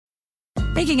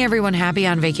Making everyone happy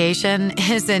on vacation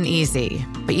isn't easy,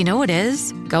 but you know what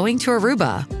is? Going to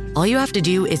Aruba. All you have to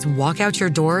do is walk out your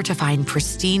door to find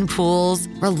pristine pools,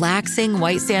 relaxing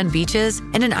white sand beaches,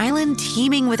 and an island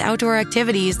teeming with outdoor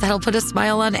activities that'll put a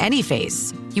smile on any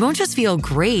face. You won't just feel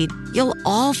great, you'll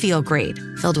all feel great,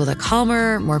 filled with a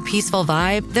calmer, more peaceful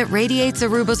vibe that radiates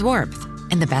Aruba's warmth.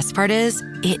 And the best part is,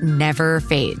 it never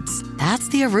fades. That's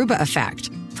the Aruba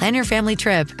effect. Plan your family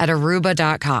trip at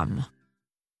Aruba.com.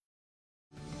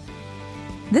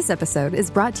 This episode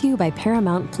is brought to you by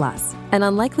Paramount Plus. An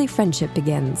unlikely friendship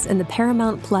begins in the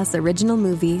Paramount Plus original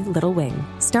movie Little Wing,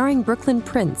 starring Brooklyn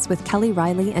Prince with Kelly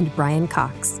Riley and Brian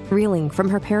Cox. Reeling from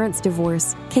her parents'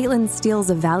 divorce, Caitlin steals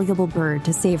a valuable bird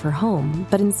to save her home,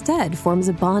 but instead forms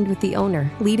a bond with the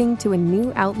owner, leading to a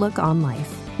new outlook on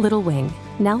life. Little Wing,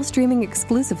 now streaming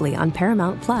exclusively on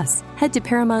Paramount Plus. Head to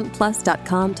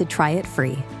ParamountPlus.com to try it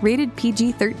free. Rated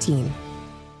PG-13.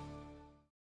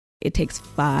 It takes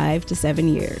 5 to 7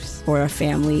 years for a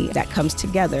family that comes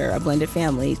together, a blended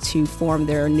family, to form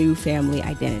their new family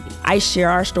identity. I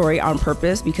share our story on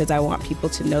purpose because I want people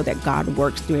to know that God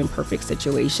works through imperfect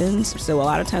situations. So a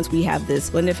lot of times we have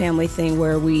this blended family thing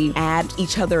where we add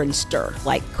each other and stir,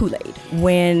 like Kool-Aid.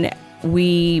 When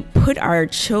we put our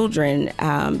children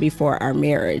before our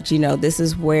marriage, this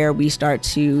is where we start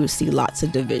to see lots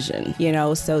of division,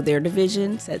 so their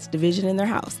division sets division in their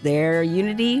house. Their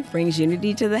unity brings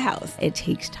unity to the house. It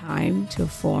takes time to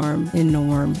form and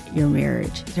norm your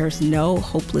marriage. There's no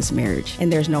hopeless marriage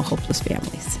and there's no hopeless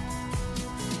families.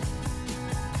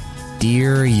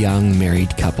 Dear young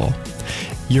married couple,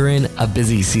 you're in a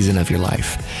busy season of your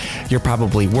life. You're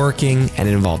probably working and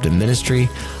involved in ministry.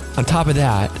 On top of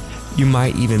that, you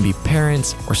might even be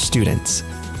parents or students.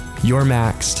 You're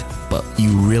maxed, but you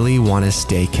really want to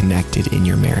stay connected in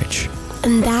your marriage.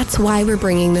 And that's why we're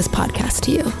bringing this podcast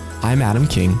to you. I'm Adam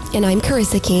King. And I'm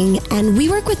Carissa King, and we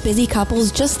work with busy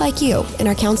couples just like you in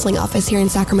our counseling office here in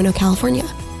Sacramento, California.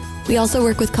 We also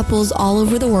work with couples all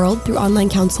over the world through online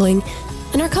counseling,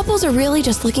 and our couples are really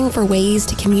just looking for ways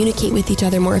to communicate with each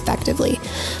other more effectively.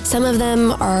 Some of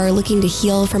them are looking to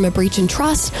heal from a breach in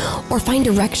trust or find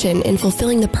direction in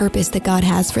fulfilling the purpose that God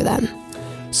has for them.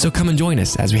 So come and join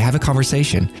us as we have a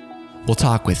conversation. We'll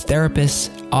talk with therapists,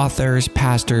 authors,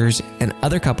 pastors, and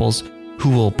other couples who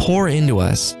will pour into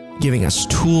us, giving us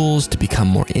tools to become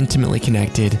more intimately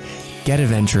connected, get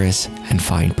adventurous, and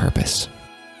find purpose.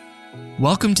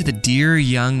 Welcome to the Dear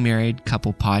Young Married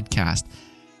Couple podcast.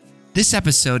 This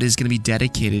episode is going to be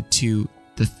dedicated to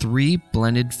the 3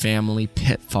 blended family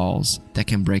pitfalls that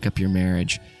can break up your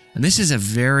marriage. And this is a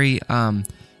very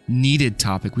needed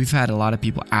topic. We've had a lot of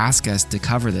people ask us to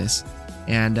cover this.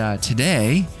 And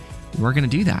today, we're going to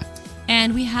do that.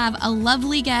 And we have a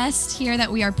lovely guest here that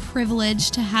we are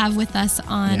privileged to have with us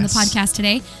on the podcast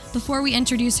today. Before we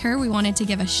introduce her, we wanted to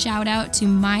give a shout out to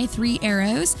My 3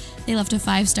 Arrows. They left a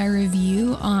 5-star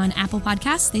review on Apple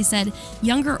Podcasts. They said,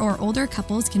 younger or older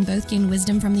couples can both gain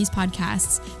wisdom from these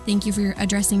podcasts. Thank you for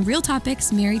addressing real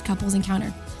topics married couples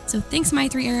encounter. So thanks, My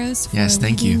 3 Arrows, for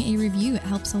leaving a review. It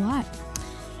helps a lot.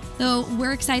 So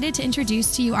we're excited to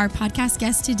introduce to you our podcast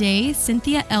guest today,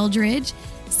 Cynthia Eldridge.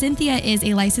 Cynthia is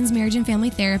a licensed marriage and family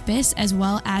therapist as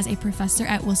well as a professor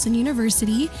at Wilson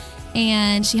University,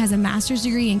 and she has a master's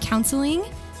degree in counseling,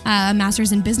 a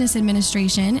master's in business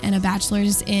administration, and a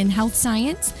bachelor's in health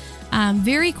science.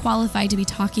 Very qualified to be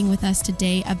talking with us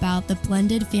today about the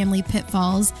blended family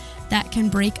pitfalls that can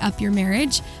break up your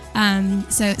marriage.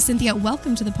 So Cynthia,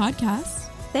 welcome to the podcast.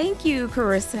 Thank you,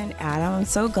 Carissa and Adam. I'm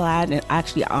so glad and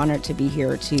actually honored to be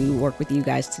here to work with you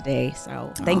guys today.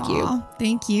 So thank you.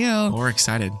 Thank you. We're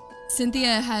excited.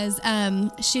 Cynthia has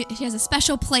she has a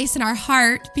special place in our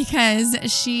heart because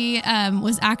she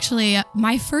was actually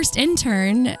my first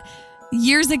intern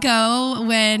years ago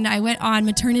when I went on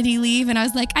maternity leave, and I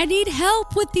was like, I need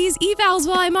help with these evals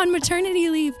while I'm on maternity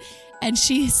leave. And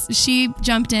she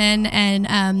jumped in,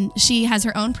 and she has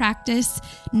her own practice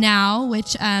now,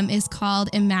 which is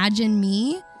called Imagine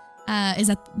Me. Is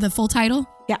that the full title?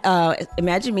 Yeah,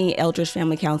 Imagine Me Eldridge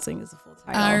Family Counseling is the full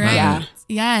title. All right. Yeah.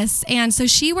 Yes. And so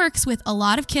she works with a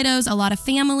lot of kiddos, a lot of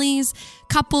families,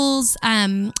 couples,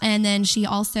 and then she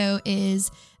also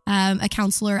is a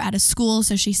counselor at a school.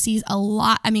 So she sees a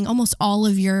lot. I mean, almost all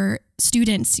of your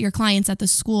students, your clients at the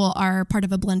school are part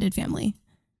of a blended family.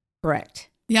 Correct.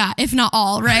 Yeah, if not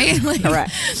all, right?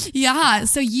 Correct. Yeah.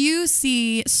 So you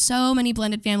see so many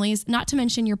blended families, not to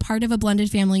mention you're part of a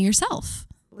blended family yourself.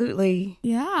 Absolutely.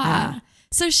 Yeah.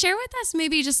 So share with us,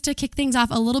 maybe just to kick things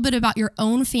off, a little bit about your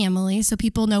own family so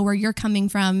people know where you're coming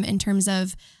from in terms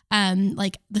of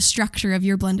like the structure of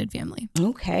your blended family.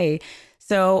 Okay.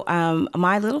 So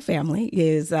my little family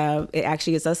is, it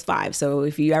actually is us 5. So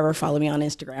if you ever follow me on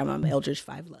Instagram, I'm Eldridge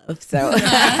 5 Love. So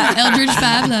Eldridge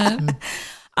 5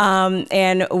 Love.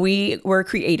 And we were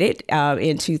created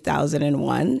in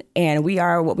 2001, and we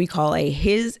are what we call a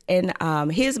his,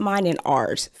 mine, and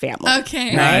ours family.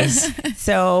 Okay. Nice.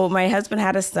 So my husband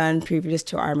had a son previous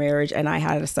to our marriage, and I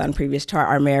had a son previous to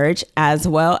our marriage, as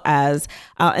well as,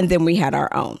 and then we had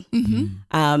our own.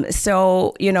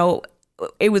 So,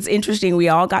 it was interesting. We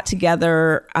all got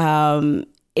together.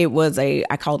 It was I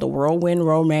called it a whirlwind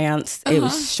romance. It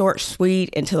was short,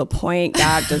 sweet, and to the point.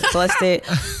 God just blessed it.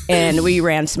 And we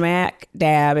ran smack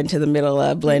dab into the middle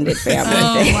of blended family.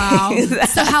 Oh, wow.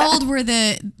 So how old were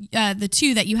the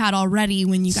two that you had already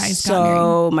when you guys got married?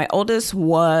 So my oldest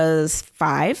was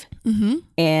 5.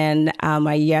 And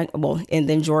and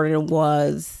then Jordan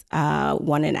was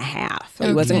 1.5. So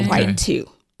he wasn't quite 2.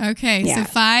 Okay. Yeah. So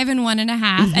 5 and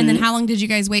 1.5. And then how long did you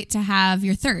guys wait to have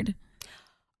your third?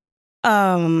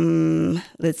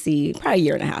 Let's see, probably 1.5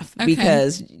 years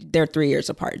because they're 3 years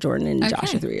apart. Jordan and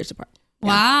Josh are 3 years apart. Yeah.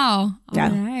 Wow.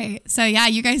 Yeah. All right. So yeah,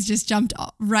 you guys just jumped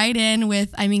right in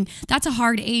with, that's a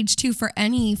hard age too for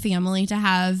any family to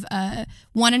have a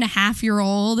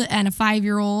 1.5-year-old and a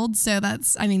 5-year-old. So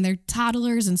that's, they're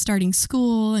toddlers and starting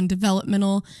school and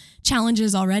developmental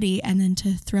challenges already. And then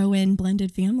to throw in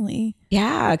blended family.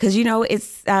 Yeah. Cause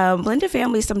it's, blended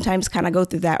families sometimes kind of go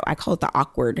through that. I call it the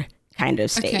awkward kind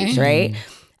of stage, right?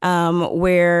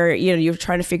 Where, you're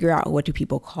trying to figure out what do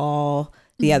people call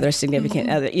the other significant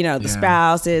other, the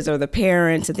spouses or the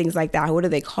parents and things like that. What do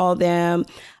they call them?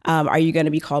 Are you going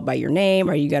to be called by your name?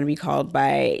 Are you going to be called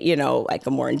by, like a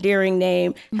more endearing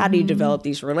name? How do you develop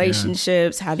these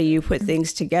relationships? How do you put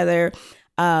things together?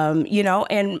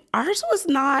 And ours was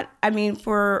not,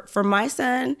 for my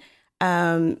son,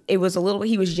 it was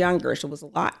he was younger, so it was a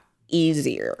lot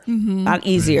easier,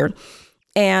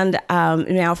 And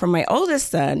now for my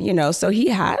oldest son, so he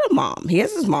had a mom. He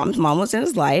has his mom. His mom was in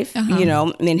his life,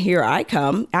 and then here I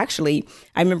come. Actually,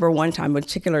 I remember one time, a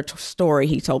particular story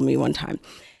he told me one time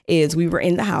is we were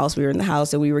in the house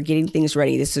and we were getting things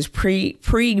ready. This is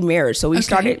pre-marriage. So we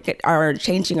started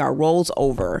changing our roles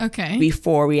over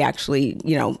before we actually,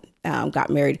 got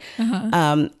married.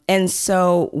 And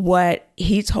so what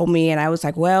he told me, and I was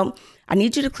like, well, I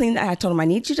need you to clean I told him, I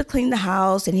need you to clean the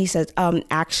house. And he says,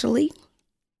 actually,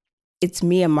 it's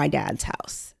me and my dad's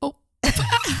house. Oh.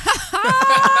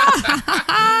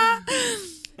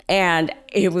 And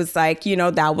it was like,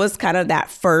 that was kind of that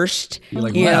first,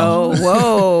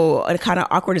 whoa, kind of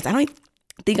awkwardness. I don't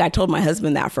think I told my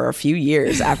husband that for a few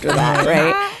years after that,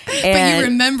 right? But you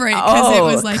remember it because it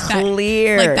was like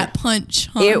clear. that punch.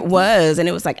 Huh? It was. And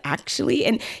it was like, actually,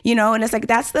 and and it's like,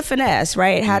 that's the finesse,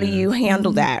 right? How do you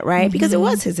handle that, right? Because it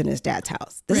was his and his dad's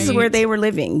house. This is where they were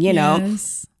living,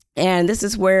 Yes. And this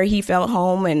is where he felt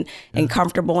home and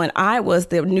comfortable. And I was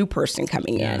the new person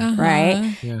coming in,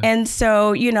 right? Yeah. And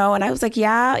so, and I was like,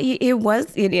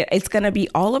 it's going to be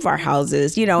all of our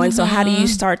houses, and so how do you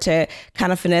start to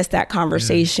kind of finesse that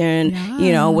conversation,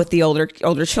 with the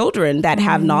older children that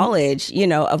have knowledge,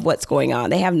 of what's going on.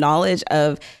 They have knowledge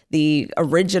of the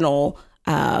original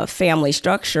family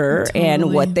structure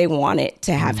and what they wanted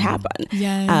to have happen.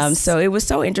 Yes. So it was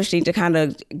so interesting to kind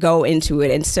of go into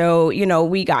it. And so,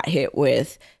 we got hit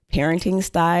with parenting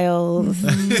styles,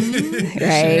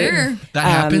 right? Sure. That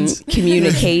happens.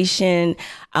 Communication,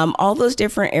 all those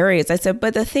different areas. I said,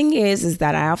 but the thing is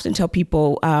that I often tell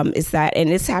people is that, and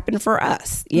it's happened for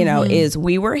us, is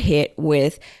we were hit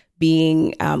with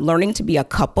being learning to be a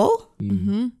couple,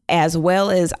 as well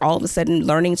as all of a sudden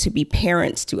learning to be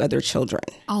parents to other children.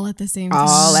 All at the same time.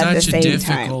 Such a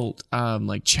difficult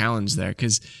challenge there,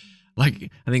 because I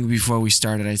think before we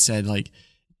started, I said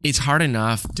it's hard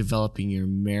enough developing your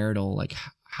marital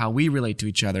how we relate to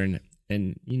each other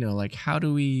and how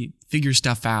do we figure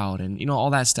stuff out and all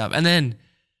that stuff, and then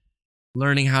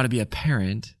learning how to be a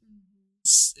parent.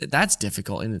 That's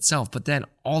difficult in itself, but then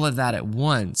all of that at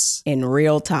once in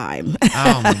real time.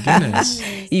 Oh my goodness.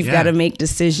 You've got to make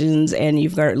decisions, and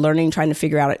you've got trying to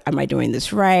figure out, am I doing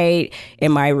this right?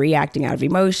 Am I reacting out of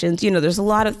emotions? There's a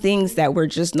lot of things that we're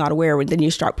just not aware of. Then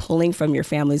you start pulling from your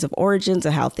families of origins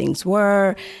of how things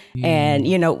were. And,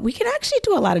 we can actually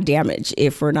do a lot of damage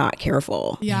if we're not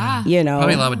careful. Yeah.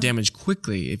 Probably a lot of damage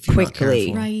quickly if you're not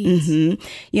careful. Right.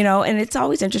 And it's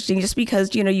always interesting just because,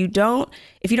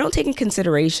 if you don't take in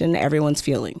consideration everyone's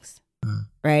feelings,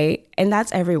 right? And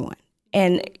that's everyone.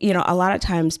 And, a lot of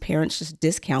times parents just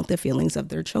discount the feelings of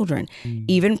their children,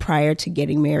 even prior to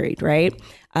getting married, right?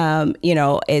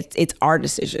 It's our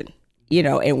decision,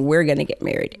 and we're going to get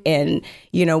married. And,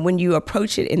 when you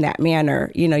approach it in that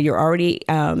manner, you're already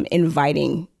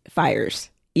inviting fires,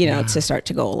 to start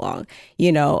to go along,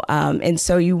 and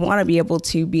so you want to be able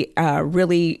to be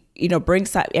really, bring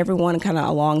everyone kind of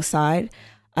alongside,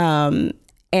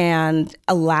 and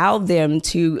allow them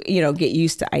to, get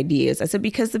used to ideas. I said,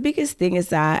 because the biggest thing is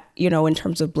that, in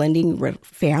terms of blending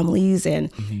families and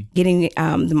getting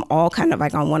them all kind of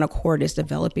like on one accord, is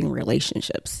developing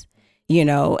relationships,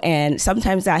 and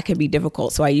sometimes that can be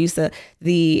difficult. So I use the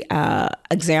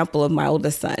example of my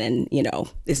oldest son, and,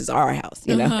 this is our house,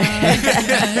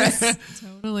 Yes,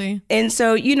 totally. And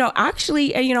so,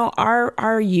 actually,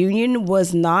 our union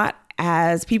was not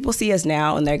as people see us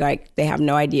now, and they're like, they have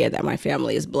no idea that my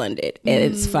family is blended. And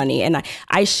it's funny. And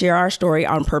I share our story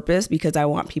on purpose because I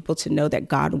want people to know that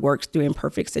God works through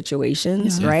imperfect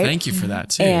situations, right? Thank you for that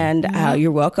too. And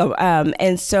you're welcome.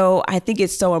 And so I think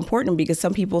it's so important because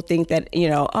some people think that,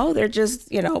 they're just,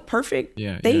 perfect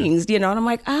things, and I'm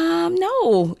like,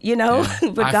 no,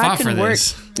 but God can work.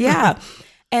 Yeah.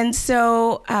 And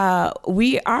so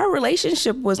our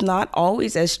relationship was not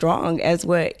always as strong as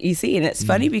what you see. And it's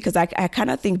funny because I kind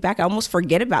of think back, I almost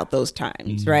forget about those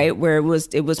times, right? Where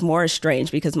it was more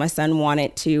estranged because my son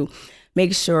wanted to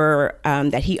make sure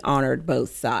that he honored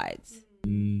both sides.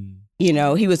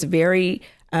 He was very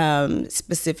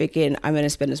specific in, I'm going to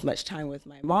spend as much time with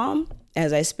my mom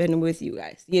as I spend with you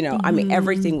guys. I mean,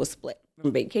 everything was split,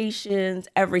 from vacations,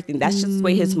 everything. That's just the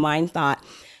way his mind thought.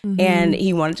 And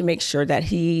he wanted to make sure that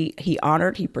he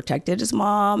honored, he protected his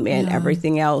mom and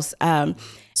everything else. So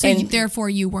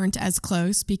therefore you weren't as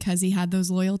close because he had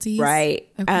those loyalties? Right.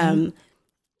 Okay.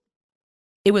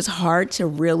 It was hard to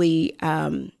really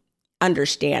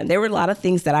understand. There were a lot of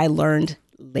things that I learned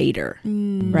later,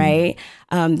 right?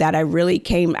 That I really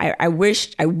came, I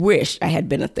wish I had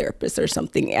been a therapist or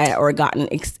something, or gotten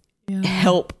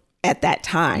help at that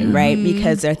time, right?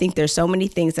 Because I think there's so many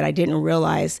things that I didn't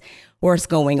realize what's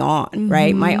going on,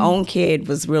 right? My own kid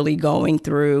was really going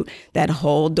through that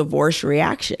whole divorce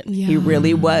reaction. He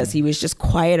really was. He was just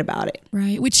quiet about it.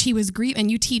 Right, which he was and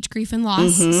you teach grief and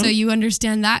loss, so you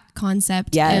understand that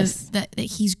concept. Yes. That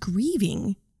he's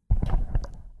grieving.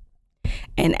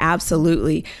 And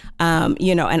absolutely,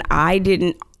 and I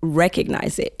didn't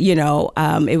recognize it.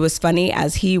 It was funny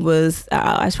as he was,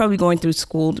 I was probably going through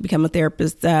school to become a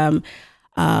therapist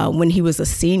when he was a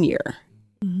senior.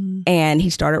 And he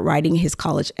started writing his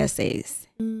college essays.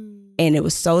 And it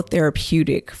was so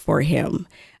therapeutic for him.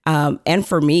 And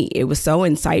for me, it was so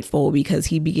insightful because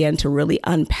he began to really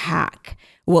unpack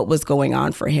what was going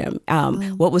on for him.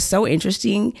 What was so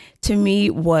interesting to me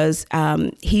was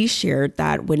he shared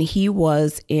that when he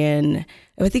was in,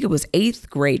 I think it was 8th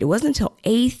grade. It wasn't until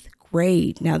 8th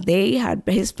grade. Now they had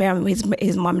his family,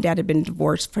 his mom and dad had been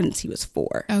divorced since he was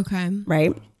 4. Okay.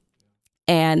 Right.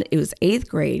 And it was 8th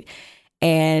grade.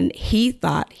 And he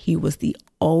thought he was the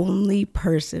only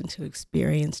person to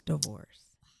experience divorce.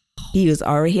 He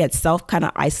had self kind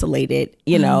of isolated,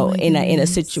 in a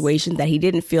situation that he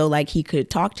didn't feel like he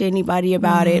could talk to anybody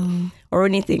about it or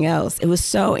anything else. It was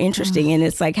so interesting. And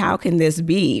it's like, how can this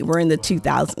be? We're in the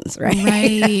 2000s, right?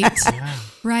 Right.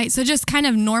 Right. So just kind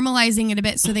of normalizing it a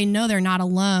bit so they know they're not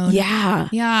alone. Yeah.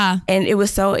 Yeah. And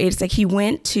it's like he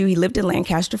lived in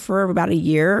Lancaster for about a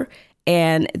year.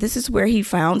 And this is where he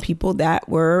found people that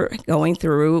were going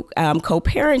through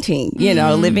co-parenting,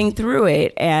 living through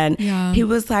it. And he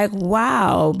was like,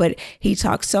 wow. But he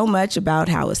talked so much about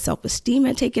how his self-esteem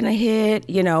had taken a hit,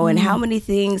 and how many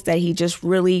things that he just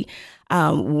really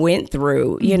went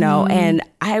through, and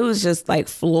I was just like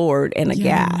floored and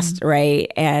aghast,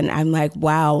 right? And I'm like,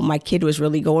 wow, my kid was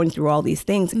really going through all these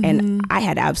things. And I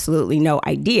had absolutely no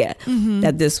idea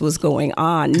that this was going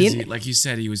on. Like you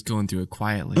said, he was going through it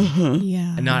quietly.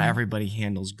 Yeah. And not everybody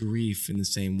handles grief in the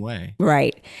same way.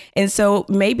 Right. And so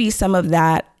maybe some of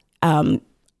that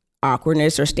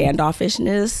awkwardness or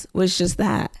standoffishness was just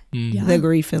that, the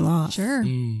grief and loss. Sure.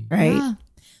 Right. Yeah.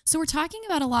 So we're talking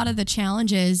about a lot of the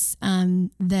challenges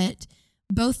that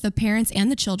both the parents and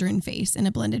the children face in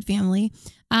a blended family.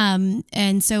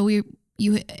 And so you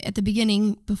at the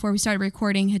beginning, before we started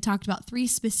recording, had talked about 3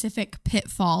 specific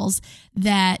pitfalls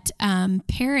that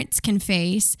parents can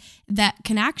face that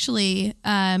can actually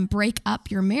break up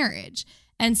your marriage.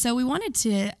 And so we wanted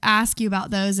to ask you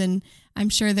about those, and I'm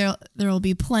sure there will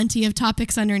be plenty of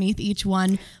topics underneath each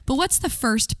one. But what's the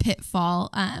first pitfall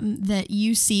that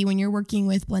you see when you're working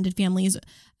with blended families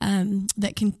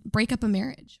that can break up a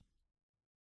marriage?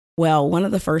 Well, one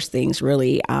of the first things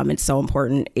really, it's so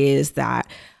important, is that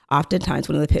oftentimes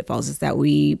one of the pitfalls is that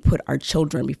we put our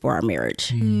children before our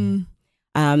marriage.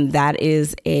 That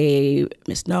is a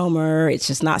misnomer. It's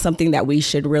just not something that we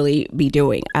should really be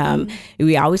doing.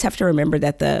 We always have to remember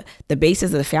that the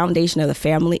basis of the foundation of the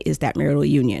family is that marital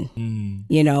union,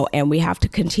 and we have to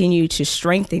continue to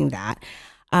strengthen that,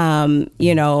 and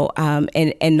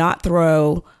not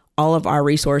throw all of our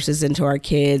resources into our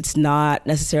kids, not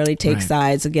necessarily take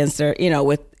sides against their,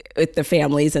 with the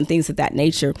families and things of that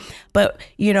nature. But,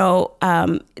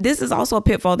 this is also a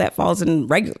pitfall that falls in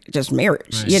regular, just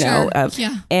marriage,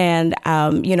 and,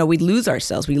 we lose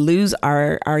ourselves. We lose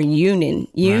our union.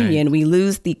 We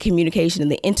lose the communication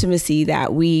and the intimacy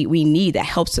that we need that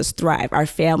helps us thrive. Our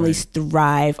families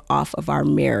thrive off of our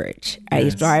marriage.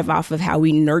 Yes. Thrive off of how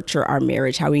we nurture our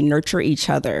marriage, how we nurture each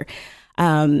other.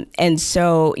 And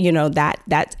so,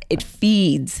 that it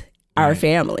feeds our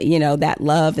family, that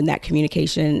love and that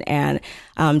communication and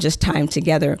just time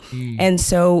together. And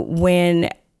so when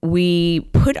we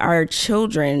put our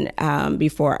children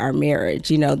before our marriage,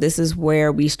 this is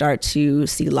where we start to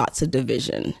see lots of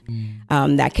division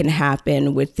that can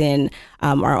happen within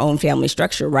our own family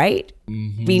structure, right?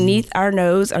 Beneath our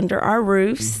nose, under our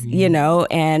roofs,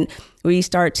 and we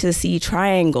start to see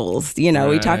triangles.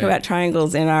 We talk about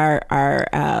triangles in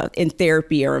our in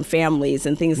therapy or in families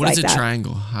and things like that. What is a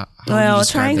triangle? How well, a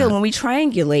triangle, when we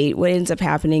triangulate, what ends up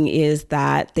happening is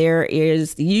that there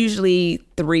is usually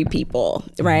 3 people,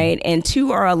 right? And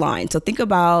 2 are aligned. So think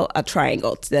about a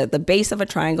triangle. The base of a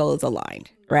triangle is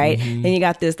aligned, right? Then you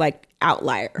got this like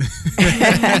outlier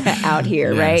out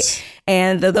here, right?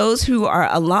 And those who are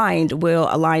aligned will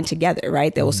align together,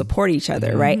 right? They will support each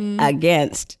other, right?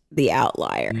 Against the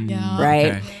outlier,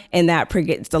 right? Okay. And that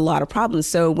creates a lot of problems.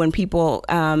 So when people,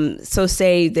 so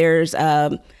say there's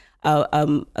the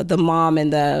mom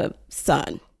and the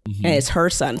son, and it's her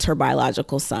son, it's her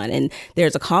biological son, and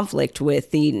there's a conflict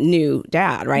with the new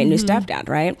dad, right? New stepdad,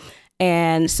 right?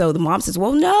 And so the mom says,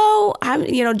 well, no,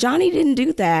 Johnny didn't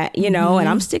do that, and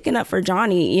I'm sticking up for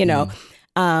Johnny, and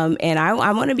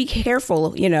I want to be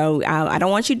careful, I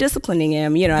don't want you disciplining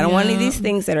him, I don't want any of these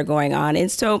things that are going on.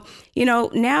 And so,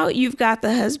 now you've got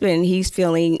the husband, he's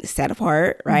feeling set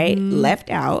apart, right? Left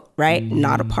out, right?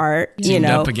 Not a part, Teamed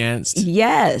up against.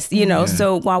 Yes.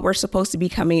 So while we're supposed to be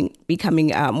becoming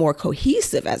more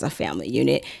cohesive as a family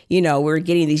unit, we're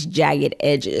getting these jagged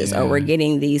edges or we're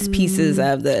getting these pieces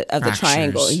of the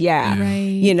triangle. Yeah.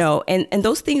 Right. And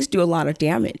those things do a lot of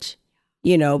damage.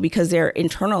 Because they're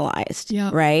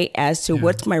internalized, right? As to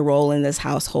what's my role in this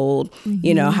household,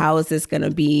 how is this going to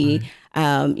be,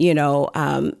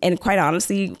 and quite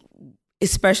honestly,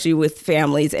 especially with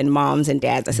families and moms and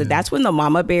dads, I said, that's when the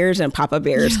mama bears and papa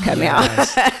bears come out.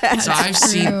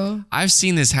 So I've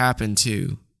seen this happen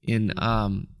too in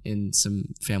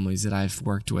some families that I've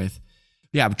worked with.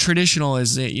 Yeah. Traditional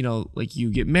is, like you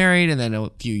get married and then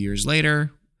a few years later,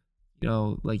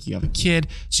 like you have a kid,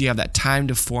 so you have that time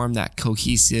to form that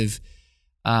cohesive,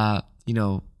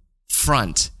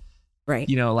 front, right?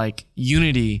 Like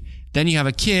unity. Then you have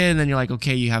a kid, and then you're like,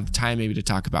 okay, you have time maybe to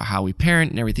talk about how we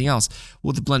parent and everything else.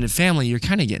 With the blended family, you're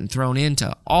kind of getting thrown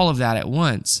into all of that at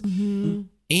once,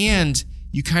 and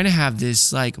you kind of have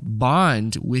this like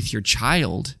bond with your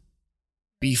child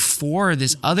before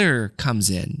this other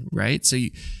comes in, right? So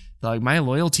like my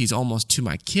loyalty is almost to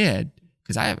my kid.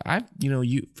 Because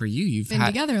you've been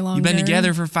together longer. You've been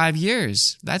together for 5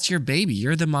 years. That's your baby.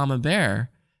 You're the mama bear.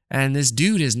 And this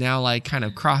dude is now like kind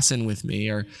of crossing with me,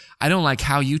 or I don't like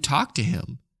how you talk to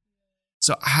him.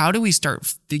 So how do we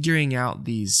start figuring out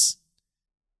these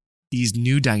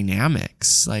new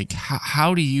dynamics? Like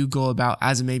how do you go about,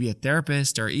 as maybe a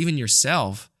therapist or even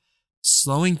yourself,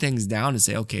 slowing things down and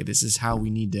say, okay, this is how we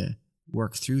need to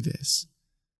work through this?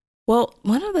 Well,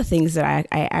 one of the things that I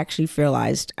actually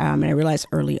realized, and I realized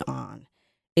early on,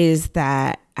 is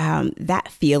that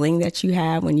that feeling that you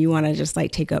have when you want to just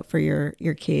like take up for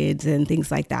your kids and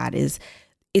things like that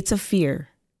it's a fear,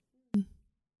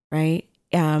 right?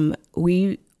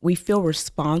 We feel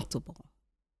responsible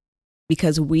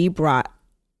because we brought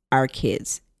our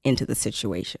kids into the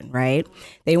situation, right?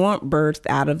 They weren't birthed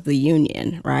out of the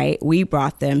union, right? We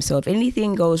brought them. So if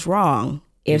anything goes wrong,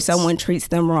 if someone treats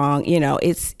them wrong,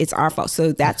 it's our fault.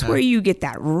 So that's where you get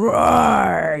that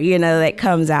roar, that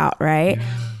comes out, right?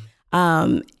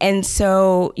 And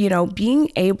so,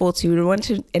 being able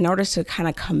to, in order to kind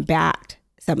of combat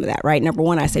some of that, right? Number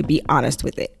one, I say be honest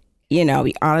with it.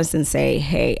 Be honest and say,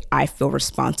 hey, I feel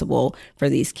responsible for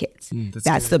these kids.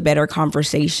 That's the better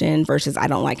conversation versus I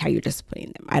don't like how you're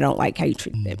disciplining them. I don't like how you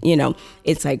treat them.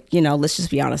 It's like, let's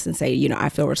just be honest and say, I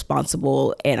feel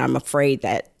responsible and I'm afraid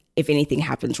that if anything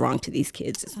happens wrong to these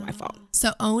kids, it's my fault.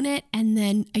 So own it and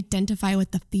then identify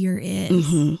what the fear is.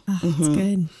 That's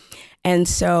good. And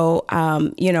so,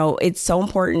 it's so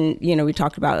important, we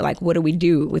talked about like, what do we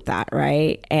do with that?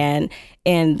 Right. And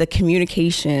the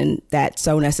communication that's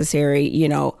so necessary,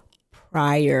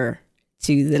 prior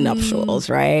to the nuptials.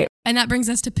 Right. And that brings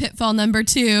us to pitfall number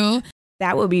 2.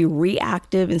 That would be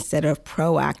reactive instead of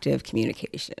proactive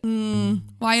communication.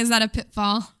 Why is that a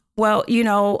pitfall? Well,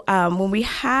 when we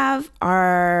have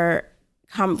our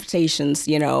conversations,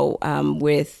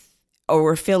 or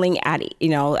we're feeling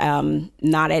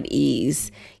not at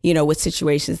ease, with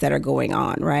situations that are going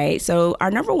on, right? So our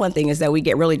number one thing is that we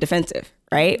get really defensive,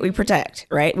 right? We protect,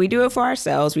 right? We do it for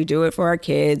ourselves. We do it for our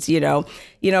kids,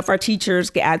 if our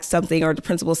teachers add something or the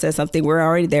principal says something, we're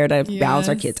already there to balance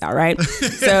our kids out, right?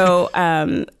 So,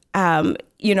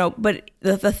 but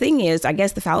the thing is, I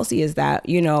guess the fallacy is that,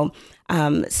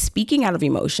 speaking out of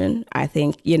emotion, I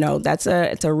think,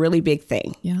 it's a really big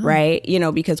thing, right?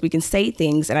 Because we can say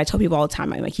things, and I tell people all the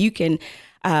time, I'm like, you can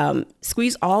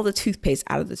squeeze all the toothpaste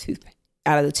out of the tube,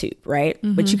 right?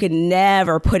 But you can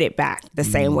never put it back the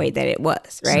same way that it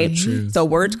was, right? So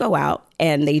words go out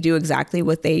and they do exactly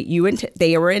what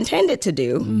they were intended to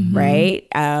do, right?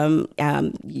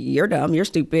 You're dumb, you're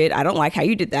stupid, I don't like how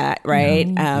you did that,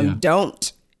 right?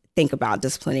 Don't think about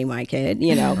disciplining my kid,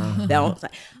 don't,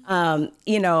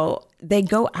 they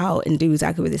go out and do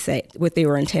exactly what they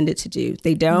were intended to do.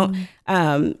 They don't,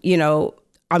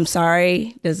 I'm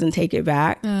sorry doesn't take it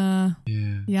back.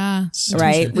 Yeah.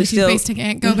 Right. We still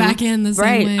can't go back in the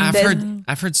same way.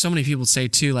 I've heard so many people say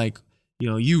too, like,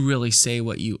 you really say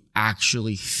what you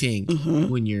actually think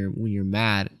when you're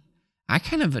mad. I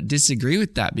kind of disagree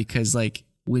with that because like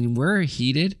when we're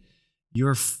heated,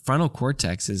 your frontal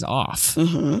cortex is off.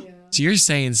 So you're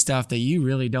saying stuff that you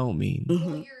really don't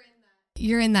mean.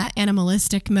 You're in that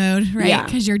animalistic mode, right?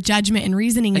 Because your judgment and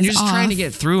reasoning is off. And you're just trying to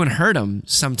get through and hurt them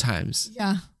sometimes.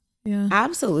 Yeah.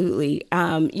 Absolutely.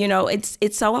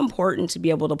 It's so important to be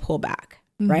able to pull back,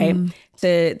 right?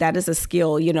 That is a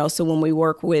skill, so when we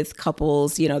work with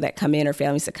couples, that come in or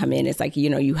families that come in, it's like,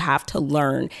 you have to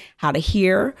learn how to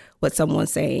hear what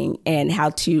someone's saying and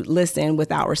how to listen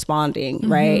without responding,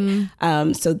 right?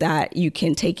 So that you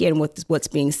can take in what's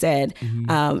being said,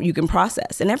 you can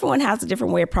process. And everyone has a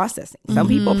different way of processing. Some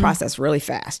people process really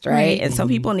fast, right? And some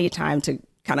people need time to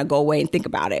kind of go away and think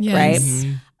about it, right?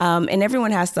 And everyone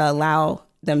has to allow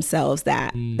themselves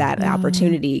that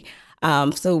opportunity.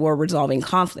 So we're resolving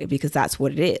conflict because that's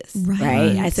what it is,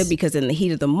 right? I said because in the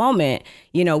heat of the moment,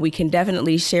 we can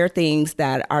definitely share things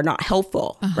that are not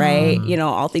helpful, right?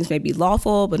 All things may be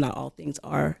lawful, but not all things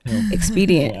are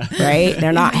expedient, right?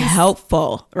 They're not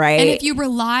helpful, right? And if you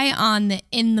rely on the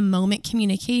in the moment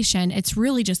communication, it's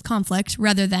really just conflict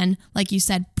rather than, like you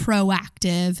said,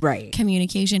 proactive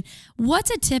communication. What's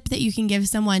a tip that you can give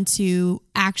someone to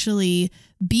actually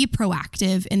be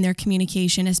proactive in their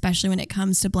communication, especially when it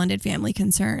comes to blended family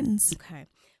concerns? Okay.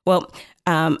 Well,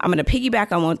 I'm going to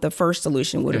piggyback on what the first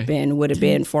solution would have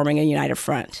been forming a united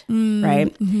front,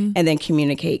 right? And then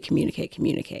communicate,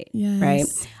 right?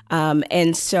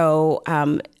 And so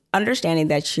understanding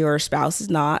that your spouse is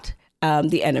not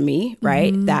the enemy,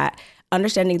 right? That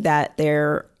understanding that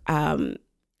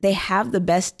they have the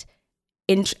best,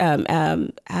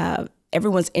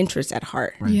 everyone's interest at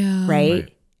heart,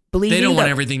 right? They don't want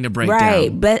everything to break down. Right.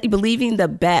 But believing the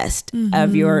best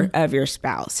of your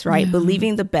spouse, right?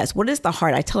 Believing the best. What is the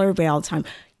heart? I tell everybody all the time,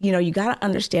 you got to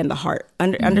understand the heart.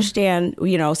 Understand,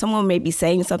 someone may be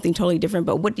saying something totally different,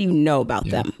 but what do you know about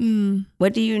them?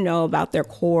 What do you know about their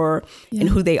core and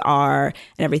who they are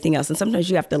and everything else? And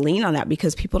sometimes you have to lean on that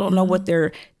because people don't know what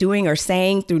they're doing or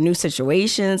saying through new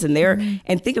situations. And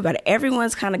and think about it,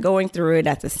 everyone's kind of going through it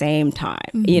at the same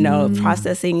time,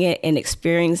 processing it and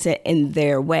experiencing it in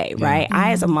their way, right?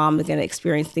 I, as a mom, am going to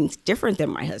experience things different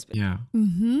than my husband.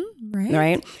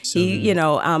 Right.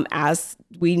 So, as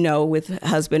we know with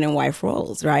husband and wife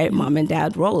roles, right? Mom and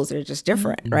dad roles, they're just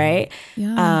different, right?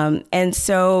 And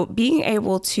so being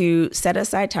able to set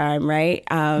aside time, right?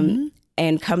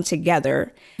 And come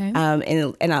together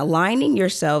and aligning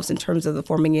yourselves in terms of the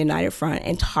forming a united front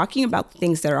and talking about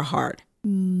things that are hard,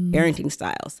 parenting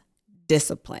styles,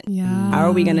 discipline. How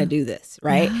are we going to do this,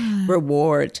 right?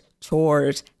 Rewards,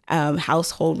 chores,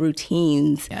 household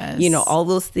routines, all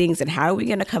those things. And how are we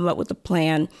going to come up with a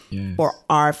plan for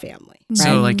our family? Right?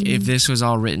 So like if this was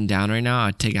all written down right now,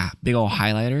 I'd take a big old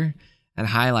highlighter and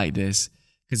highlight this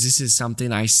because this is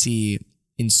something I see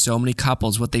in so many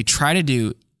couples. What they try to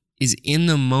do is in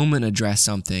the moment address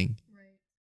something.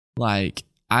 Like,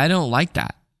 I don't like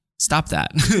that. Stop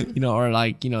that. Or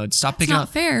like, stop picking up. It's not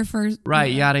fair for...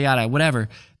 Right, yada, yada, whatever.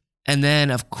 And then,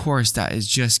 of course, that is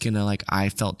just going to like, I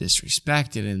felt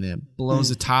disrespected and it blows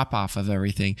the top off of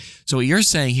everything. So what you're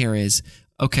saying here is,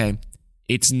 okay,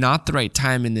 it's not the right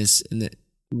time when it's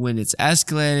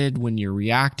escalated, when you're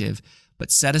reactive,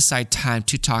 but set aside time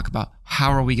to talk about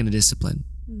how are we going to discipline.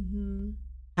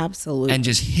 Absolutely. And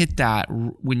just hit that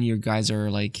when you guys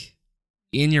are like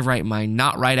in your right mind,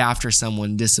 not right after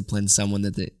someone disciplines someone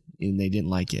that they didn't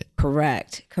like it.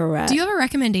 Correct. Do you have a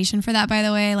recommendation for that, by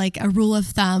the way? Like a rule of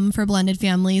thumb for blended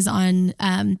families on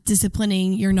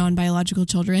disciplining your non-biological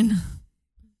children?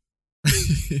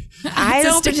 I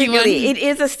don't particularly. It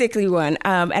is a sticky one.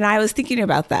 And I was thinking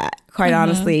about that, quite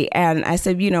honestly. And I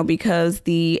said, because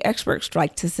the experts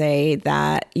like to say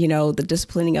that, the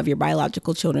disciplining of your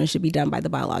biological children should be done by the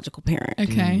biological parent.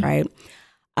 Okay. Right.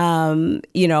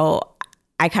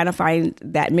 I kind of find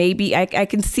that maybe I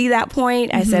can see that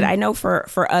point. I said, I know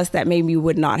for us that maybe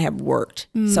would not have worked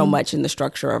so much in the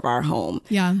structure of our home.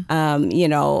 Yeah.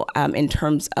 In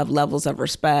terms of levels of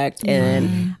respect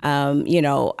and,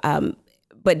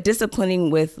 but disciplining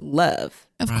with love.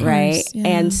 Of course, right. Yeah.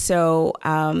 And so,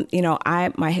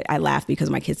 I laugh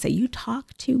because my kids say, you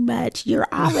talk too much. You're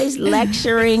always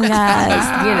lecturing us,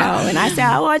 and I say,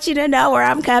 I want you to know where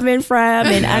I'm coming from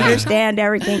and understand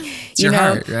everything,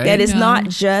 heart, right? That is not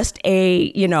just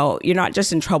you're not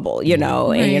just in trouble,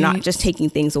 and you're not just taking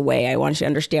things away. I want you to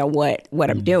understand what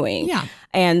I'm doing. Yeah.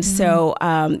 And so,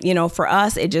 for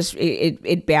us, it just,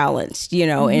 it balanced,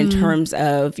 in terms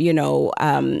of,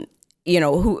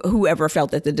 whoever felt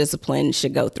that the discipline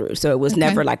should go through. So it was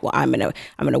never like, well, I'm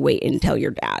gonna wait and tell your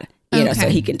dad, so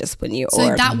he can discipline you.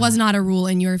 So that was not a rule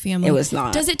in your family. It was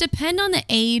not. Does it depend on the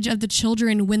age of the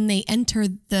children when they enter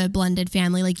the blended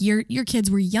family? Like your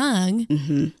kids were young.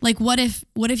 Mm-hmm. Like what if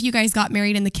you guys got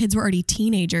married and the kids were already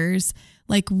teenagers?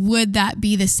 Like, would that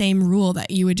be the same rule that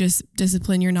you would just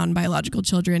discipline your non-biological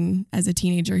children as a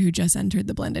teenager who just entered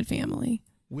the blended family?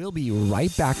 We'll be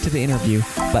right back to the interview,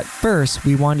 but first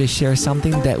we wanted to share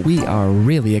something that we are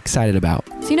really excited about.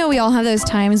 So, we all have those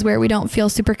times where we don't feel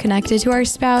super connected to our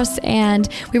spouse and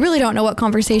we really don't know what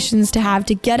conversations to have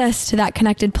to get us to that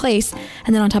connected place.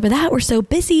 And then on top of that, we're so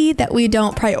busy that we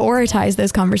don't prioritize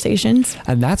those conversations.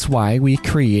 And that's why we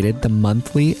created the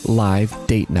monthly live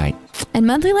date night. And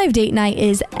monthly live date night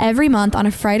is every month on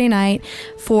a Friday night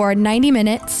for 90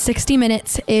 minutes, 60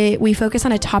 minutes. We focus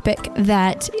on a topic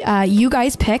that you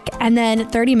guys pick. And then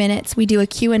 30 minutes, we do a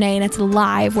Q&A and it's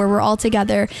live where we're all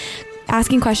together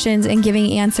asking questions and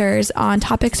giving answers on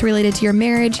topics related to your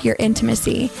marriage, your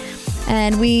intimacy.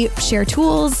 And we share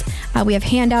tools. We have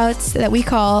handouts that we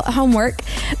call homework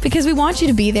because we want you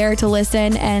to be there to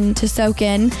listen and to soak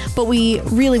in, but we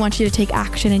really want you to take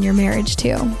action in your marriage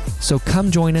too. So come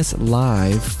join us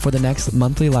live for the next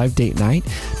monthly live date night.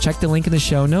 Check the link in the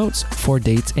show notes for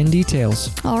dates and details.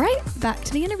 All right, back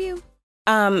to the interview.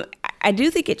 I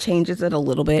do think it changes it a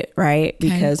little bit, right? Okay.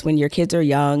 Because when your kids are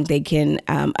young, they can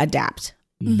adapt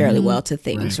fairly well to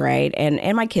things, right?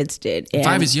 And my kids did. And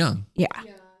 5 is young.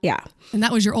 Yeah. And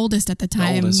that was your oldest at the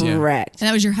time. Correct. And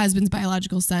that was your husband's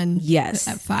biological son. Yes.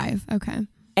 At 5. Okay.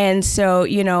 And so,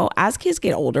 as kids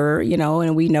get older,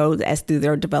 and we know as through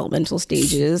their developmental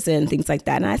stages and things like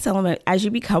that. And I tell them as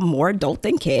you become more adult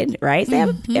than kid, right? They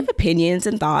have opinions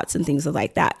and thoughts and things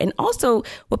like that. And also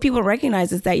what people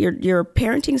recognize is that your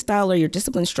parenting style or your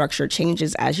discipline structure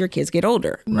changes as your kids get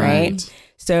older, right?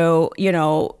 So,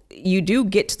 you do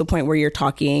get to the point where you're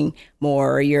talking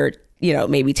more, you're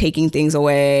maybe taking things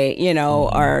away,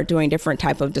 or doing different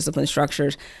type of discipline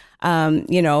structures,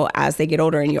 as they get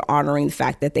older and you're honoring the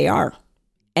fact that they are.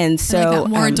 And so I like that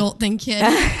more adult than kid.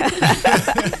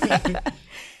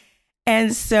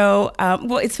 And so,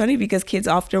 it's funny because kids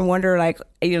often wonder,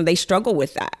 they struggle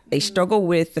with that. They struggle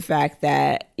with the fact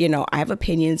that, I have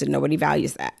opinions and nobody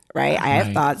values that, right? I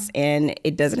have thoughts and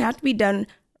it doesn't have to be done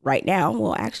right now.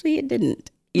 Well, actually it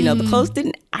didn't. The clothes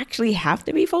didn't actually have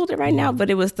to be folded right now, but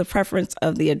it was the preference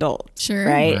of the adult. Sure.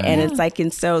 Right. And it's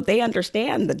and so they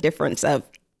understand the difference of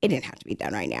it didn't have to be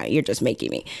done right now. You're just making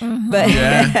me. But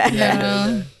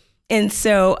and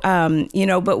so,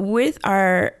 but with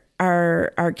our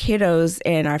kiddos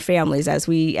and our families as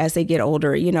they get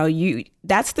older,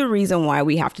 that's the reason why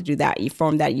we have to do that. You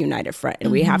form that united front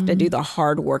and we have to do the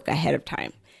hard work ahead of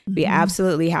time. We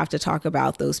absolutely have to talk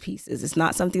about those pieces. It's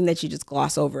not something that you just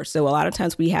gloss over. So a lot of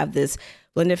times we have this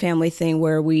blended family thing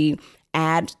where we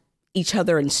add each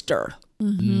other and stir,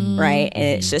 right? And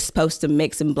it's just supposed to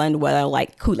mix and blend well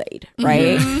like Kool-Aid,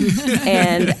 right?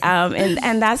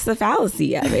 And that's the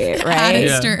fallacy of it, right?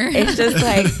 Stir. It's just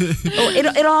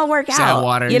it'll all work out.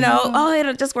 Water.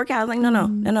 It'll just work out.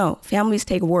 No. Families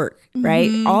take work,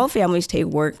 right? All families take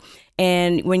work.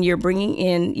 And when you're bringing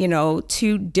in,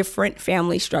 2 different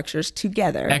family structures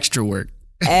together. Extra work.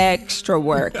 extra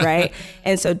work, right?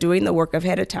 And so doing the work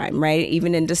ahead of time, right?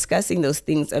 Even in discussing those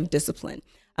things of discipline.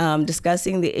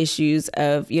 Discussing the issues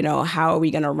of, how are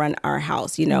we going to run our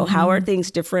house? How are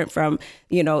things different from,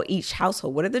 each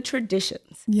household? What are the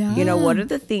traditions? Yeah. What are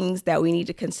the things that we need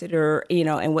to consider,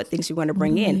 and what things we want to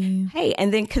bring in? Hey,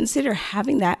 and then consider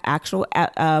having that actual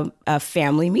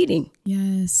family meeting.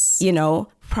 Yes.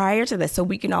 Prior to that. So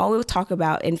we can always talk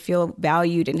about and feel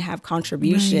valued and have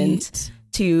contributions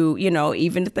to,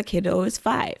 even if the kiddo is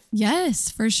 5. Yes,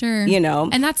 for sure.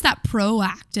 And that's that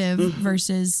proactive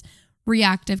versus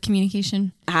reactive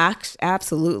communication.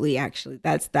 Absolutely. Actually,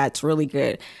 that's really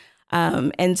good.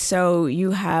 And so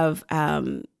you have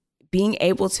being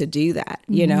able to do that,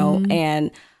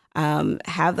 and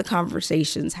have the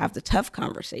conversations, have the tough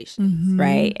conversations,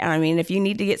 right? I mean, if you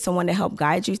need to get someone to help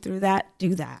guide you through that,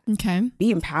 do that. Okay.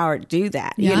 Be empowered to do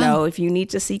that. Yeah. If you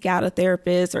need to seek out a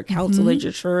therapist or counsel at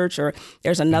your church, or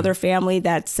there's another family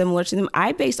that's similar to them.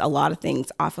 I based a lot of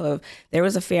things off of, there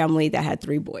was a family that had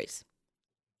 3 boys.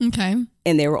 Okay.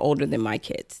 And they were older than my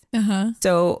kids. Uh-huh.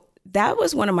 So that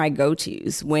was one of my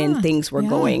go-tos when things were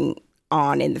going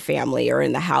on in the family or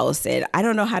in the house. And I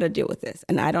don't know how to deal with this.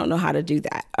 And I don't know how to do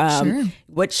that. Sure.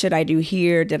 What should I do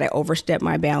here? Did I overstep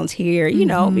my bounds here?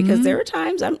 Because there are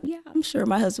times I'm sure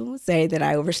my husband would say that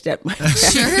I overstepped my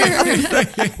bounds.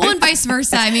 Sure. Well, and vice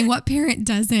versa. I mean, what parent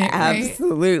doesn't? Right?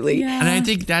 Absolutely. Yeah. And I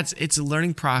think it's a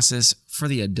learning process for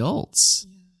the adults.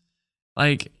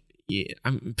 Like,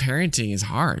 parenting is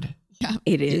hard. Yeah,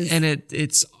 it is. And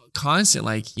it's constant.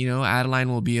 Like, Adeline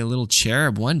will be a little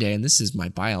cherub one day, and this is my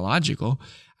biological.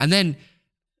 And then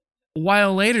a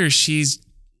while later,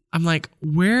 I'm like,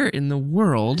 where in the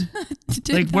world?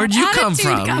 Where'd you come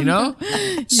from? Yeah.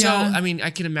 So, I mean, I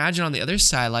can imagine on the other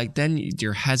side, like, then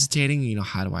you're hesitating,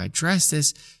 how do I address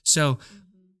this? So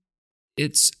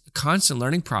it's a constant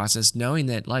learning process, knowing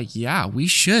that, we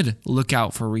should look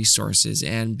out for resources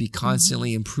and be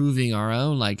constantly improving our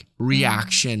own,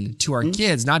 reaction to our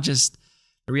kids, not just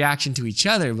the reaction to each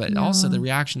other, but also the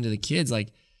reaction to the kids.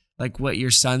 Like what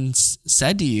your son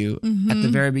said to you at the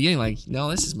very beginning,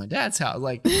 no, this is my dad's house.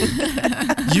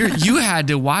 You had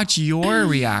to watch your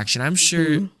reaction. I'm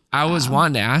sure I was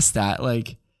wanting to ask that,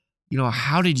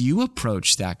 how did you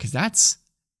approach that? Because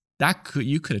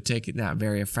you could have taken that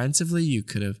very offensively. You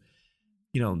could have,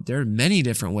 there are many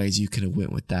different ways you could have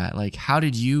went with that. How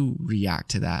did you react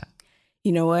to that?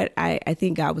 You know what? I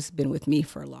think God has been with me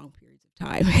for a long period of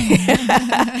time.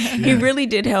 He really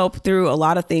did help through a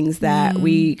lot of things that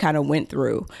we kind of went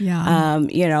through.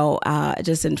 Yeah.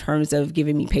 Just in terms of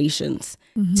giving me patience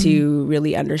to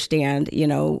really understand,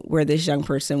 where this young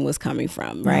person was coming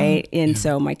from, right? And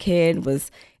so my kid was,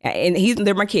 and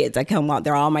they're my kids. I come out,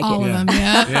 they're all my kids. All of them,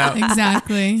 yeah.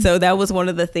 Exactly. So that was one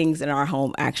of the things in our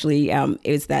home, actually,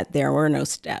 is that there were no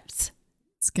steps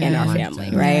in our family,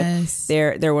 right? Yes.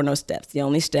 There were no steps. The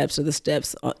only steps are the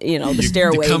steps, the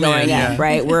stairway going up,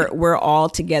 right? We're all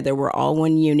together. We're all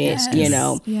one unit,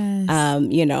 Yes.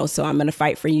 Yes. So I'm going to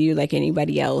fight for you like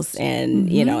anybody else.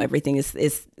 And, everything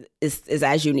is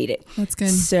as you need it. That's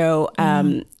good. So,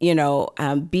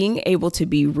 being able to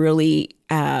be really,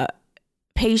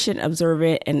 patient,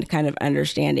 observant, and kind of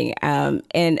understanding.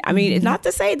 And I mean, it's not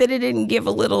to say that it didn't give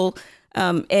a little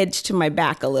edge to my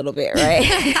back a little bit,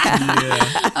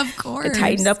 right? Of course. It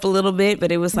tightened up a little bit,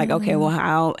 but it was like, okay,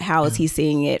 well, how is he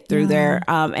seeing it through there?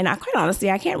 And I quite honestly,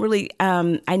 I can't really,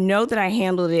 I know that I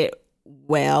handled it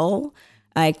well.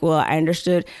 I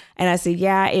understood. And I said,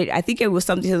 I think it was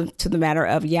something to the matter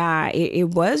of, it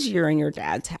was you're in your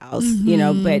dad's house,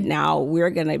 but now we're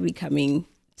going to be coming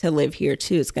to live here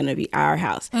too. It's going to be our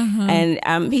house.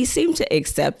 And he seemed to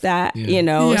accept that,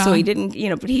 so he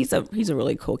didn't, but he's a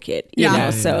really cool kid,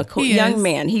 so a cool young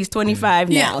man. He's 25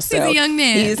 now. So he's a young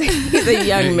man. He's a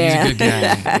young man. He's a good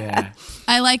guy. Yeah.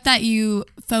 I like that you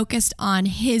focused on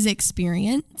his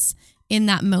experience in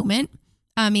that moment.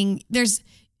 I mean,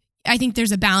 I think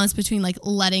there's a balance between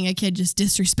letting a kid just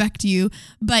disrespect you,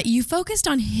 but you focused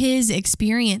on his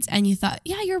experience and you thought,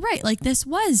 yeah, you're right. This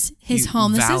was his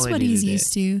home. This is what he's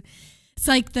used to. It's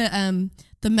like the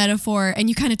metaphor, and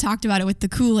you kind of talked about it with the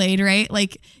Kool-Aid, right?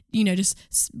 Just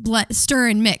stir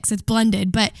and mix. It's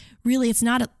blended, but really it's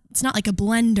not like a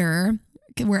blender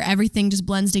where everything just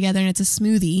blends together and it's a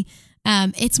smoothie.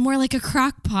 It's more like a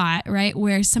crock pot, right?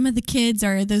 Where some of the kids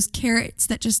are those carrots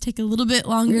that just take a little bit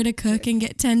longer to cook and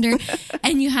get tender.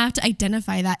 And you have to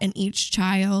identify that in each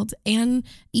child, and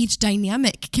each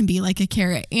dynamic can be like a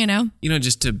carrot,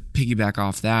 Just to piggyback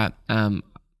off that,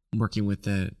 working with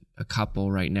a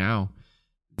couple right now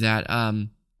that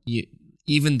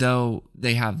even though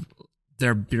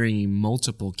they're bringing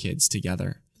multiple kids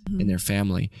together in their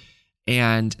family,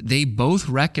 And they both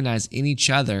recognize in each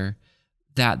other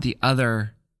that the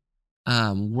other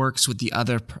works with the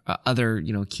other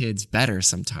kids better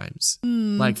sometimes.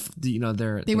 Like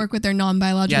they work with their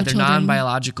non-biological children. Their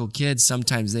non-biological kids.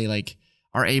 Sometimes they like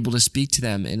are able to speak to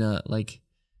them in a like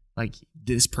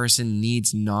this person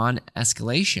needs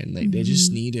non-escalation. They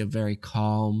just need a very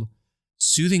calm,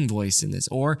 soothing voice in this,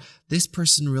 or this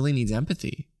person really needs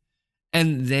empathy,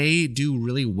 and they do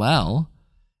really well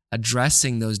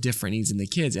addressing those different needs in the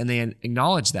kids, and they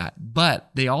acknowledge that,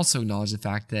 but they also acknowledge the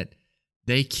fact that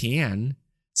they can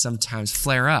sometimes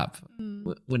flare up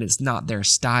when it's not their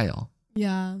style.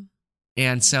 Yeah.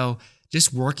 And so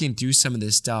just working through some of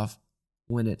this stuff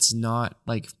when it's not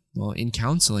in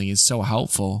counseling is so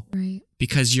helpful, right?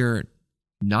 Because you're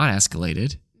not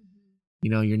escalated,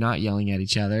 you're not yelling at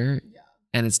each other,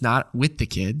 and it's not with the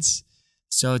kids.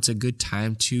 So it's a good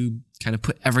time to kind of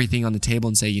put everything on the table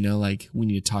and say, we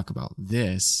need to talk about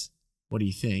this. What do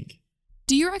you think?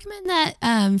 Do you recommend that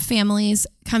families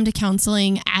come to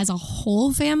counseling as a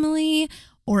whole family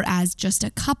or as just a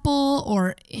couple,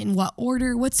 or in what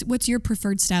order? What's your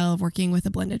preferred style of working with a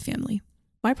blended family?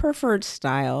 My preferred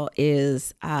style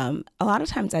is a lot of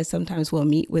times I sometimes will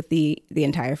meet with the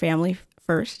entire family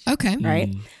first. Okay.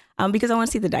 Right? Because I want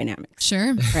to see the dynamics.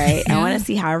 Sure. Right. I want to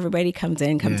see how everybody comes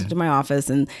into my office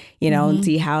and, and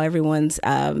see how everyone's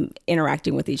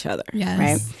interacting with each other. Yes.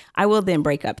 Right. I will then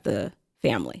break up the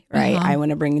family. Right. I want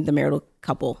to bring the marital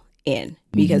couple in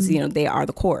because, they are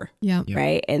the core. Yeah.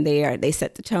 Right. And they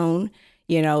set the tone,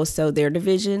 so their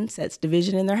division sets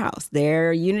division in their house.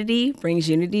 Their unity brings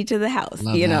unity to the house,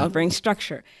 brings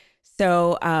structure.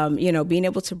 So, being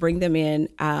able to bring them in,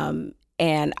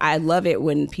 and I love it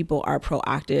when people are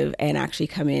proactive and actually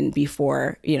come in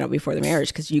before the marriage,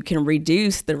 because you can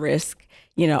reduce the risk,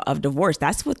 of divorce.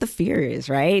 That's what the fear is,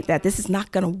 right? That this is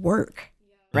not going to work,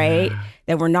 right?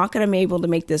 That we're not going to be able to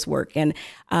make this work. And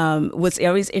what's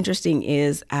always interesting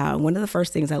is one of the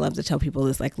first things I love to tell people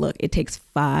is look, it takes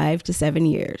 5 to 7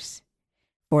 years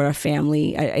for a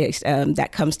family that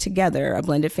comes together, a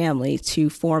blended family,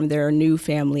 to form their new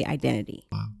family identity.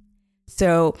 Wow.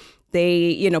 So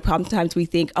they, sometimes we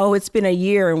think, oh, it's been a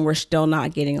year and we're still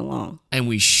not getting along. And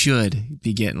we should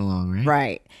be getting along, right?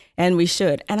 Right. And we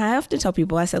should. And I often tell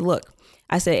people, I said,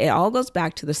 it all goes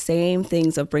back to the same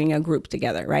things of bringing a group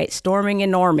together, right? Storming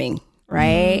and norming,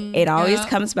 right? It always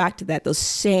comes back to that. Those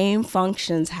same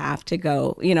functions have to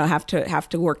go, have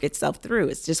to work itself through.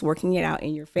 It's just working it out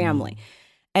in your family.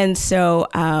 And so,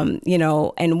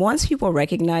 and once people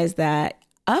recognize that,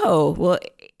 oh, well,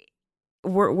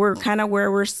 we're kind of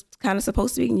where we're kind of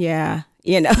supposed to be. Yeah.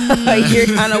 You're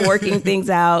kind of working things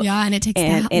out. Yeah. And it takes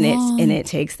that long. It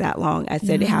takes that long. I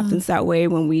said, it happens that way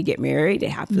when we get married.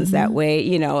 It happens that way,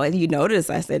 and you notice,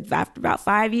 I said, after about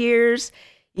 5 years,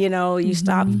 you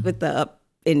stop with the up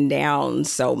and down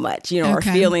so much, or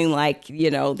feeling like,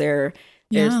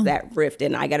 there's that rift,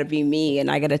 and I got to be me,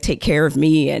 and I got to take care of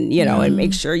me, and, and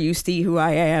make sure you see who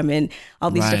I am, and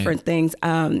all these different things,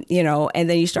 and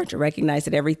then you start to recognize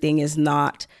that everything is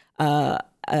not a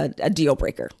deal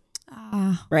breaker.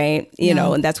 Right.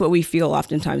 And that's what we feel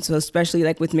oftentimes. So especially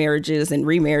with marriages and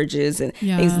remarriages and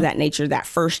things of that nature, that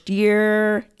first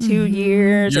year, 2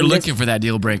 years. You're looking for that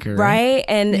deal breaker. Right.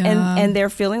 And they're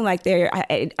feeling like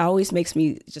it always makes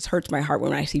me, just hurts my heart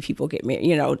when I see people get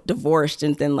married, divorced,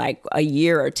 and then a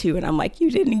year or two. And I'm like,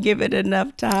 you didn't give it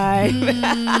enough time.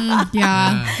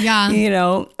 Yeah.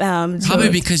 Probably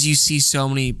because you see so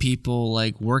many people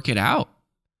work it out.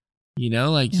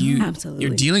 Absolutely.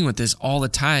 You're dealing with this all the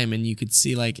time, and you could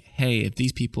see hey, if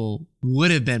these people would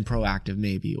have been proactive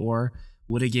maybe, or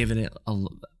would have given it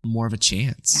more of a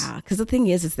chance. Yeah, because the thing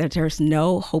is that there's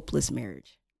no hopeless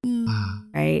marriage,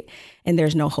 right? And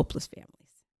there's no hopeless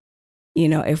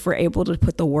families. If we're able to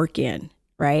put the work in,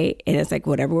 right? And it's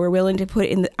whatever we're willing to put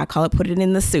in, I call it put it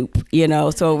in the soup,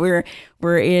 So we're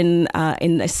in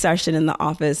a session in the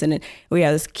office, and we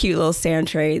have this cute little sand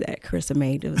tray that Carissa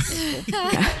made. It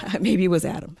was maybe it was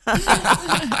Adam. But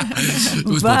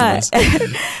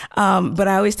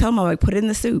I always tell them, put it in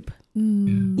the soup.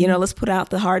 Let's put out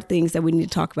the hard things that we need to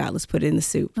talk about. Let's put it in the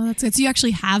soup. Oh, that's good. So you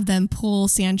actually have them pull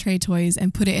sand tray toys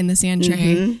and put it in the sand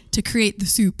tray to create the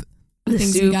soup. The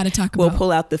things we got to talk about. We'll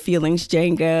pull out the feelings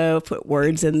Jenga, put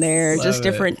words in there, just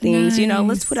different things. Nice.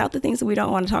 Let's put out the things that we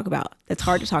don't want to talk about. That's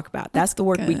hard to talk about. That's the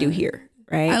work we do here,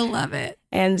 right? I love it.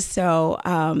 And so,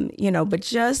 but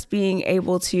just being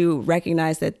able to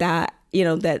recognize that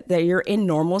you're in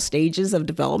normal stages of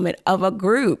development of a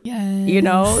group.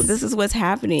 Yes. This is what's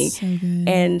happening. So good.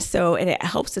 And it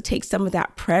helps to take some of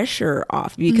that pressure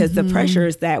off, because the pressure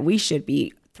is that we should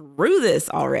be through this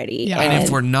already. Yeah. And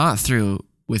if we're not through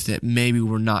with it, maybe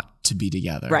we're not to be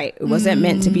together. Right. It wasn't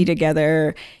meant to be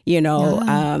together.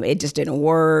 It just didn't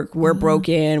work. We're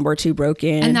broken. We're too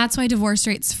broken. And that's why divorce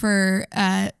rates for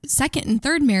second and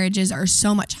third marriages are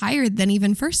so much higher than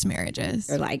even first marriages.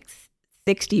 They're like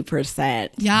 60%.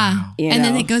 Yeah. Wow. And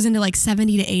then it goes into like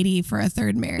 70 to 80 for a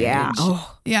third marriage. Yeah.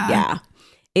 Oh, yeah.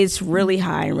 It's really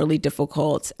high and really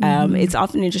difficult. It's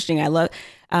often interesting. I love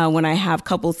when I have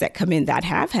couples that come in that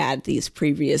have had these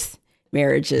previous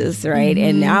marriages, right?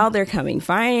 And now they're coming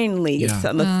finally,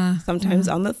 sometimes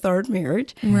on the third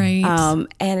marriage. Right.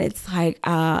 And it's like,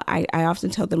 I often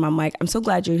tell them, I'm like, I'm so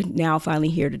glad you're now finally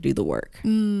here to do the work.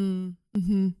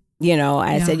 Mm-hmm.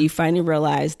 I said, you finally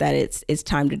realize that it's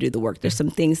time to do the work. There's some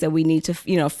things that we need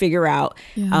to, figure out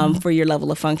for your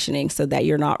level of functioning so that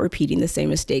you're not repeating the same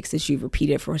mistakes that you've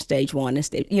repeated for stage one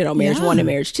and marriage one and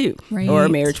marriage two, or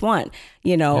marriage one.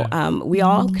 We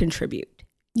all contribute.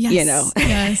 Yes.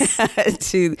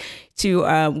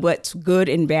 to what's good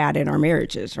and bad in our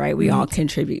marriages, right? We all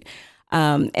contribute.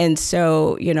 And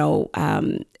so,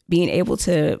 being able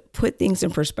to put things in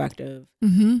perspective,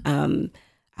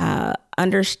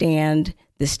 understand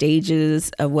the stages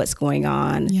of what's going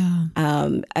on.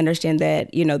 Understand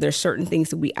that, there's certain things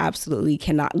that we absolutely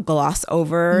cannot gloss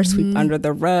over, sweep under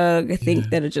the rug, think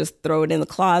that it just throw it in the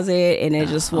closet and it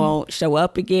just won't show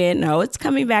up again. No, it's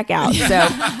coming back out. So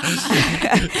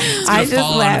I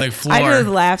just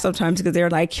laugh sometimes because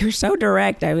they're like, you're so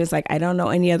direct. I was like, I don't know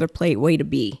any other way to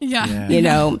be,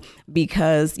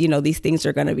 because, these things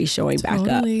are going to be showing back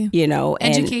up,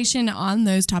 education on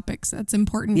those topics. That's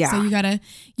important. So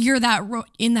you're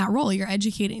in that role, you're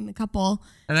educating the couple.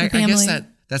 And I guess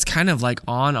that's kind of like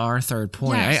on our third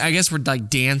point. Yes. I guess we're like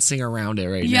dancing around it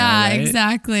right now. Yeah, right?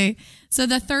 Exactly. So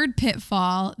the third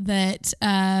pitfall that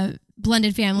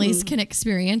blended families can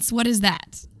experience, what is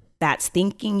that? That's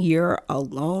thinking you're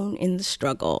alone in the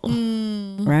struggle,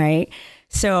 right?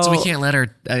 So we can't let her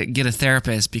get a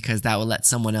therapist because that will let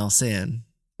someone else in.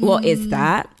 Well, it's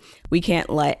that. We can't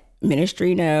let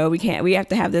ministry know. We have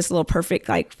to have this little perfect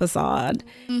like facade,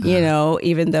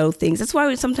 even though that's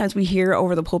why sometimes we hear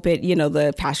over the pulpit,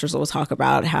 the pastors will talk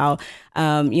about how,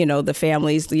 the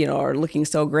families, are looking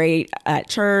so great at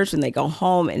church and they go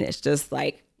home and it's just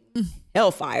like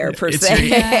hellfire per se.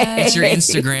 It's your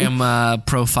Instagram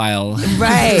profile.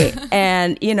 Right.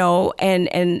 And, and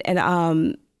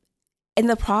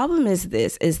the problem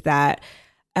is that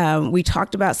we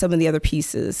talked about some of the other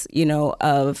pieces,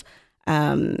 of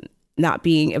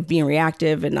being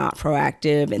reactive and not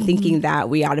proactive, and thinking that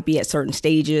we ought to be at certain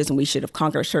stages and we should have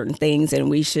conquered certain things, and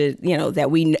we should, that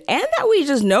we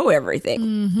just know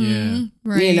everything.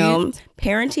 Right.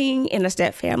 Parenting in a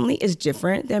step family is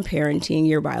different than parenting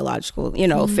your biological,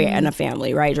 in a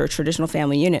family, right, or a traditional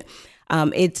family unit.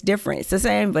 It's different. It's the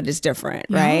same, but it's different,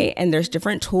 right? And there's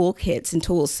different toolkits and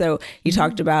tools. So you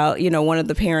talked about, one of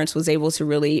the parents was able to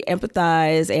really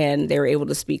empathize and they were able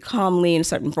to speak calmly in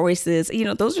certain voices.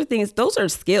 Those are things, those are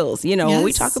skills. When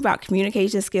we talk about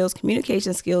communication skills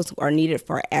are needed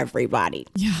for everybody.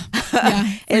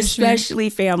 Especially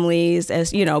families,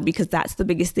 because that's the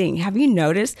biggest thing. Have you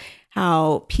noticed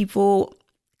how people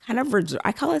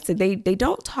I call it, they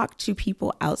don't talk to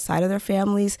people outside of their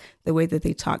families the way that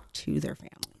they talk to their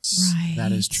families. Right.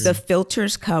 That is true. The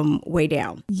filters come way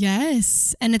down.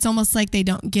 Yes. And it's almost like they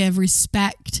don't give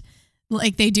respect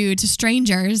like they do to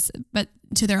strangers, but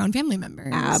to their own family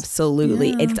members. Absolutely.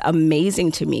 Yeah. It's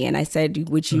amazing to me. And I said,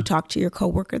 would you talk to your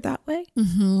coworker that way?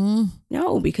 Mm-hmm.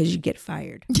 No, because you get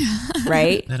fired.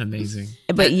 Right? That's amazing.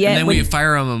 But yet, and then we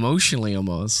fire them emotionally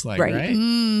almost, like, right?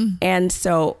 And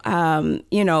so,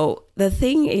 the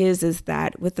thing is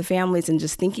that with the families and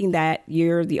just thinking that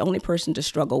you're the only person to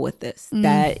struggle with this,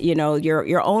 that,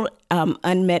 your own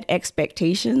unmet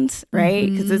expectations, right?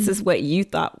 Because this is what you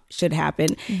thought should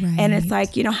happen. Right. And it's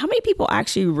like, how many people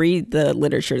actually read the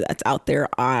literature that's out there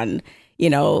on,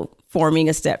 forming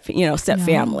a step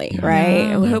family,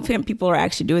 right? I hope people are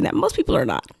actually doing that. Most people are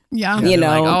not. Yeah.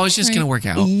 Like, it's just going to work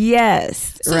out.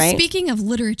 Yes. So speaking of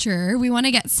literature, we want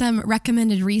to get some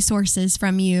recommended resources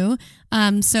from you.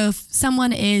 So if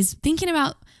someone is thinking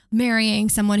about marrying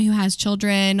someone who has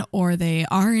children or they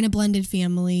are in a blended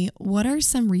family, what are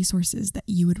some resources that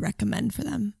you would recommend for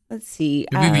them? Let's see.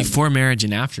 Maybe before marriage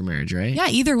and after marriage, right? Yeah,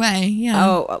 either way. Yeah.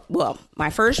 Oh, well, my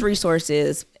first resource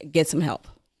is get some help.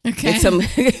 Okay.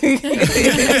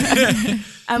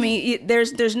 I mean,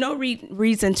 there's no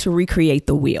reason to recreate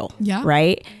the wheel,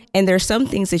 right? And there's some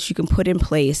things that you can put in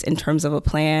place in terms of a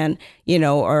plan, you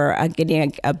know, or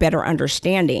getting a better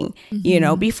understanding, you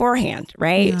know, beforehand,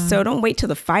 right? So don't wait till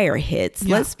the fire hits.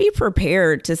 Let's be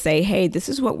prepared to say, hey, this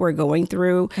is what we're going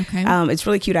through. Okay. It's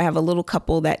really cute. I have a little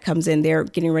couple that comes in, they're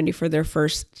getting ready for their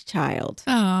first child.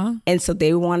 Aww. And so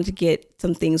they wanted to get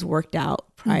some things worked out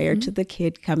prior to the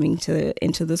kid coming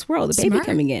into this world, the baby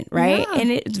coming in, right? Yeah.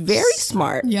 And it's very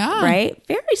smart, right?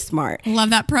 Very smart. Love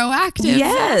that proactive.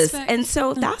 Yes. aspect. And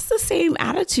so that's the same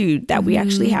attitude that we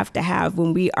actually have to have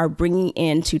when we are bringing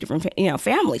in two different,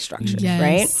 family structures,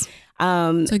 right?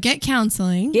 So get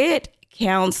counseling. Get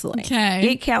counseling. Okay.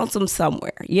 Get counseling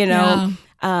somewhere, you know?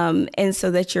 And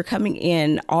so that you're coming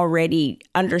in already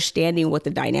understanding what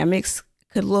the dynamics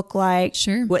could look like,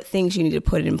 what things you need to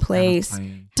put in place.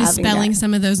 Dispelling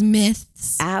some of those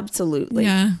myths. Absolutely.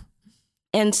 Yeah.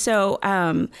 And so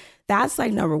that's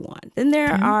like number one. Then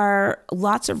there are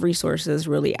lots of resources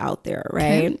really out there,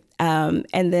 right? And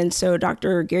then so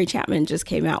Dr. Gary Chapman just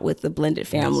came out with the Blended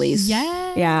Families.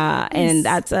 Yes. Yeah. And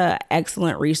that's an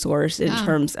excellent resource in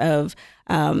terms of,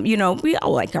 we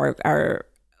all like our,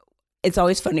 it's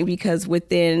always funny because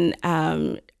within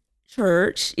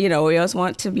church, we always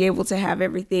want to be able to have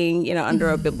everything, under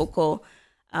a biblical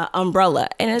umbrella.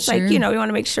 And it's like, we want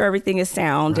to make sure everything is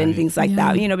sound and things like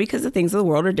that, because the things of the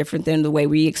world are different than the way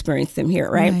we experience them here.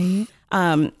 Right.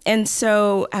 And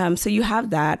so you have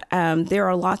that. There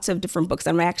are lots of different books.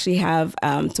 I actually have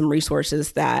some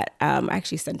resources that I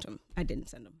actually sent them. I didn't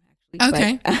send them.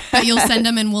 Okay. But you'll send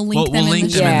them and we'll link them in the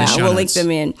show. Yeah, we'll link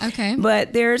them in. Okay.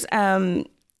 But there's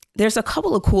a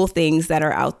couple of cool things that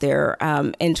are out there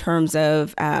in terms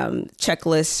of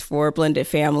checklists for blended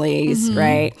families,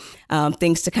 right?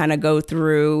 Things to kind of go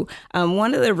through.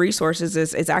 One of the resources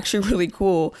is actually really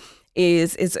cool.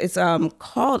 It's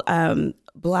called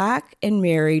Black and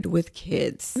Married with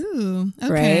Kids. Ooh,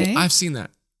 okay. Right? I've seen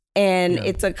that. And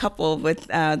it's a couple with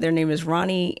their name is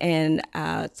Ronnie and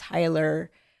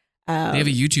Tyler. They have a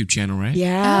YouTube channel, right?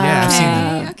 Yeah, I've seen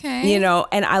that. Okay.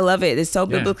 And I love it. It's so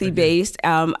biblically based.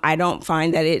 I don't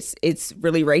find that it's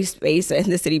really race based,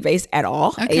 ethnicity based at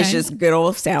all. Okay. It's just good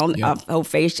old sound, old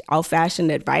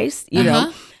fashioned advice,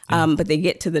 know. But they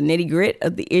get to the nitty grit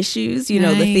of the issues, the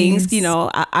things,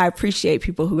 I appreciate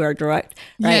people who are direct,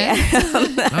 right?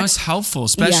 That's helpful,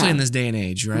 especially in this day and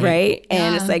age, right? Right.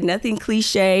 And it's like nothing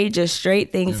cliche, just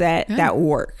straight things that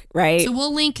work, right? So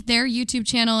we'll link their YouTube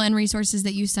channel and resources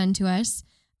that you send to us.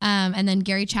 And then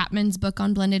Gary Chapman's book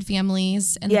on blended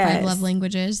families and the 5 love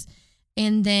languages.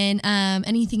 And then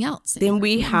anything else? Then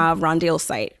we have Rondale's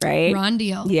site, right?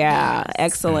 Rondale. Yeah.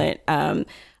 Excellent.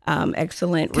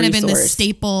 Excellent kind resource. Of been the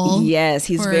staple. Yes,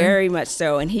 he's very much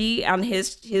so. And he on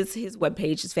his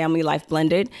webpage is Family Life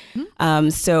Blended.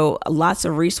 So lots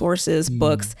of resources,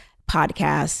 books,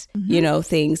 podcasts,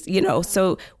 things,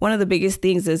 so one of the biggest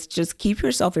things is just keep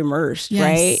yourself immersed,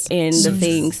 right? In the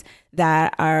things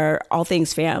that are all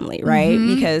things family, right?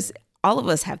 Because all of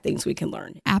us have things we can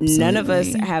learn. Absolutely. None of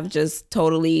us have just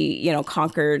totally,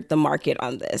 conquered the market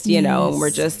on this, and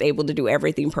we're just able to do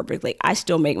everything perfectly. I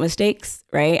still make mistakes,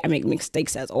 right? I make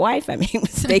mistakes as a wife. I make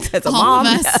mistakes as a mom.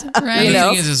 All of us, right? The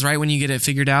thing is right when you get it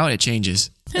figured out, it changes.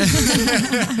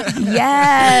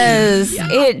 Yes,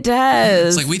 it does.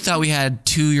 It's like we thought we had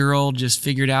 2-year-old just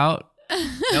figured out.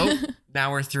 Nope. Now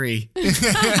we're 3.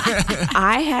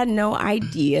 I had no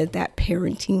idea that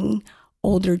parenting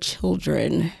older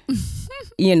children,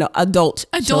 adult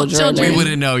children. We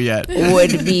wouldn't know yet.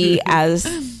 Would be as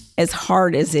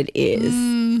hard as it is.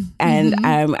 And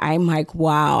I'm like,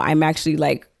 wow, I'm actually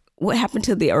like, what happened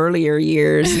to the earlier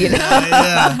years?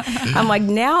 I'm like,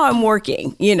 now I'm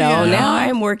working, now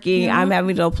I'm working. I'm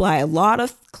having to apply a lot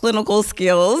of clinical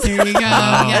skills. There you go.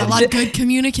 Yeah, a lot of good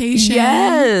communication.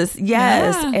 Yes.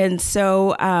 Yeah. And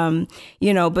so,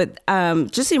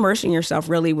 but just immersing yourself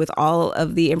really with all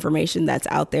of the information that's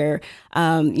out there,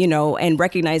 and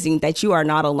recognizing that you are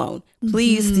not alone.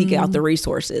 Please seek out the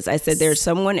resources. I said, there's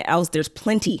someone else. There's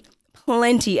plenty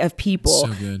of people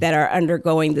that are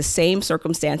undergoing the same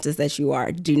circumstances that you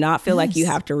are. Do not feel like you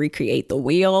have to recreate the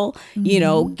wheel.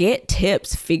 Get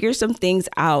tips, figure some things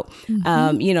out,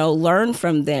 learn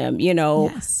from them,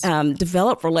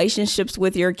 develop relationships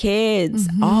with your kids,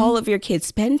 all of your kids.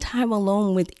 Spend time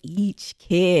alone with each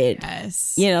kid.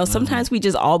 Yes. Sometimes we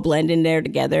just all blend in there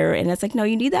together, and it's like, no,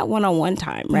 you need that one-on-one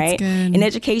time, right? In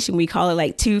education, we call it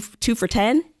like 2 for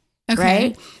 10. Okay.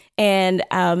 Right. And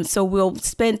so we'll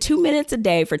spend 2 minutes a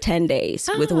day for 10 days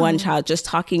with one child, just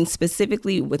talking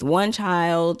specifically with one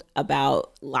child about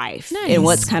life and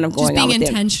what's kind of going on. Just being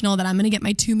intentional that I'm going to get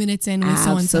my 2 minutes in with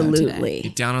so-and-so today. Absolutely.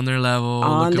 Get down on their level.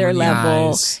 On their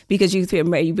level. Because you'd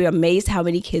be amazed how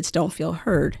many kids don't feel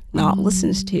heard, not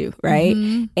listened to, right?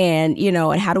 And, you know,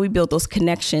 and how do we build those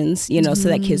connections, you know, so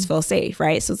that kids feel safe,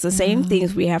 right? So it's the same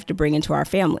things we have to bring into our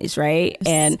families, right?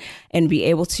 And be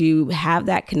able to have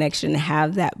that connection,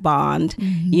 have that bond.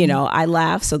 You know, I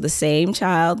laugh. So the same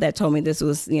child that told me this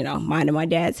was, you know, mine and my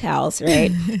dad's house,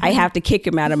 right? I have to kick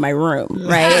him out of my room,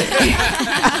 right?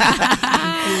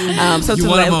 So you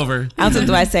won him over.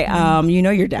 So I say, you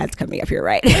know, your dad's coming up here,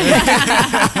 right?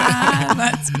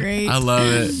 That's great. I love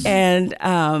it. And,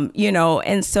 you know,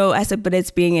 and so I said, but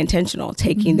it's being intentional,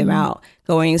 taking them out,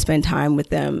 going and spend time with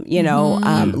them, you know,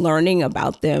 learning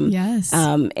about them,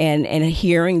 and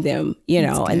hearing them, you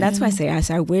know, and that's why I say,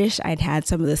 I wish I'd had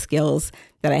some of the skills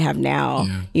that I have now,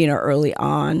 you know, early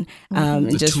on,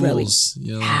 and just tools,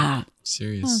 really,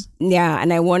 serious. Yeah.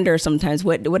 And I wonder sometimes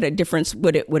what a difference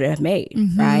would it have made,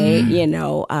 right? You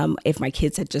know, if my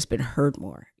kids had just been heard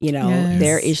more, you know,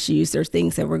 their issues, there's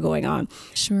things that were going on.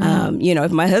 Sure. You know,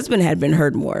 if my husband had been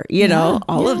heard more, you know,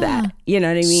 all of that, you know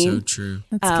what I mean? So true.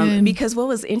 That's good. Because what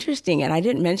was interesting, and I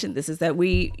didn't mention this, is that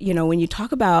we, you know, when you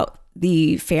talk about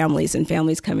the families and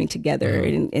families coming together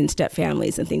and step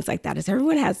families and things like that, is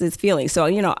everyone has this feeling. So,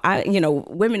 you know,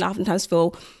 women oftentimes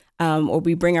feel, or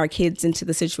we bring our kids into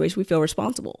the situation, we feel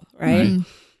responsible, right?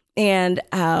 And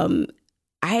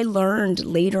I learned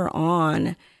later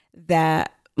on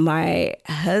that my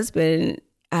husband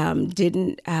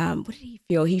didn't, what did he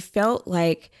feel? He felt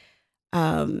like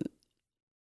he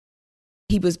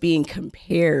was being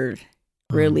compared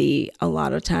really a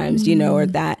lot of times, you know, or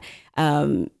that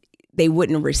they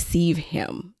wouldn't receive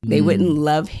him. They wouldn't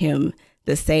love him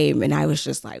the same. And I was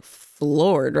just like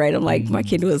floored, right? I'm like, my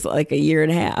kid was like 1.5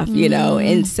 years, you know?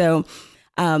 And so,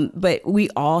 but we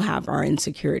all have our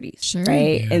insecurities,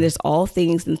 right? And there's all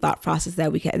things and thought process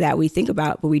that we think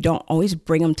about, but we don't always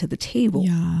bring them to the table.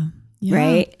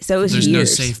 Right. So it was there's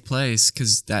years. no safe place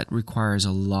because that requires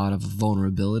a lot of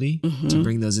vulnerability to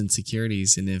bring those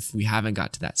insecurities. And if we haven't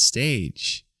got to that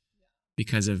stage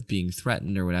because of being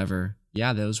threatened or whatever,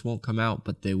 those won't come out,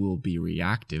 but they will be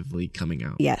reactively coming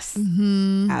out. Yes.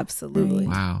 Absolutely.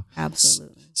 Wow.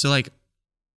 Absolutely. So like,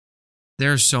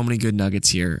 there are so many good nuggets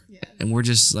here, and we're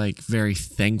just like very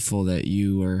thankful that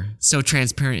you are so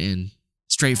transparent and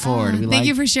straightforward. Thank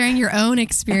you for sharing your own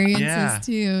experiences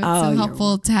too. It's so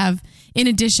helpful to have, in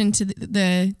addition to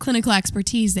the clinical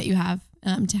expertise that you have,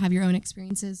 to have your own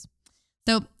experiences.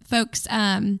 So folks,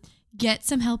 get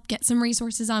some help, get some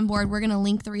resources on board. We're going to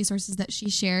link the resources that she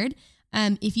shared.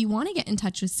 If you want to get in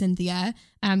touch with Cynthia,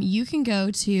 you can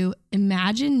go to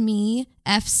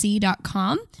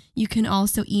imaginemefc.com. You can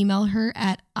also email her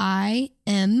at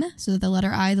IM, so the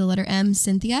letter I, the letter M,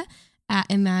 Cynthia, at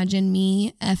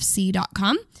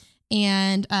imaginemefc.com.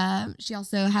 And she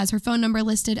also has her phone number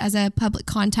listed as a public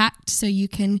contact, so you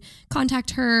can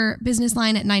contact her business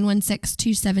line at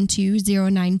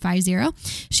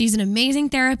 916-272-0950. She's an amazing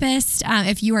therapist.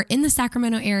 If you are in the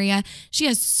Sacramento area, she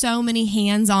has so many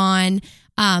hands-on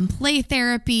play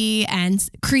therapy and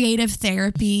creative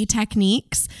therapy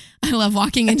techniques. I love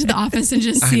walking into the office and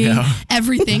just seeing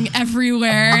everything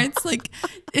everywhere.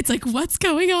 It's like, what's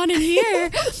going on in here?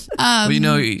 Well, you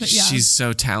know, she's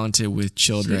so talented with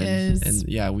children. She is. And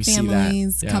we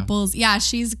families, see that. Couples. Yeah,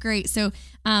 she's great. So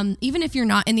even if you're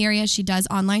not in the area, she does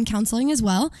online counseling as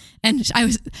well. And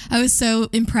I was so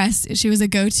impressed. She was a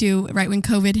go-to right when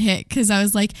COVID hit, because I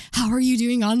was like, how are you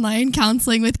doing online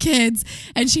counseling with kids?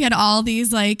 And she had all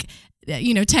these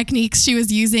techniques she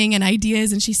was using and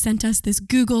ideas, and she sent us this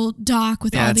Google Doc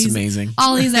with all these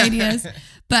ideas.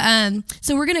 But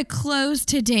so we're gonna close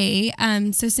today.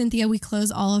 So Cynthia, we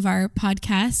close all of our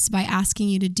podcasts by asking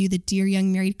you to do the Dear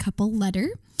Young Married Couple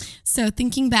letter. So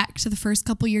thinking back to the first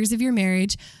couple years of your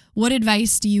marriage, what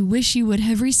advice do you wish you would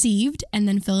have received? And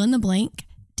then fill in the blank.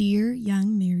 Dear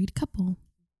Young Married Couple.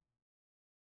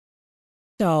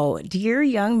 So, dear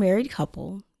young married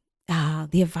couple,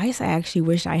 the advice I actually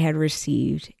wish I had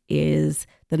received is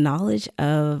the knowledge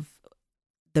of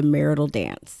the marital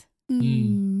dance.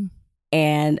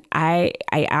 And I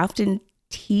often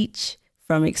teach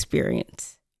from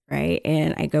experience, right?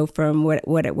 And I go from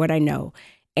what I know,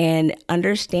 and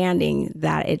understanding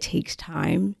that it takes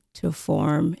time to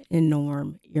form and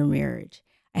norm your marriage.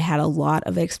 I had a lot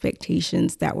of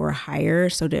expectations that were higher,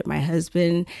 so did my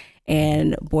husband,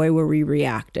 and boy, were we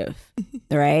reactive,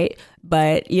 right?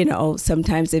 But,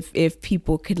 sometimes if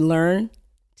people could learn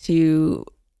to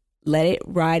let it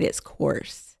ride its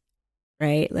course,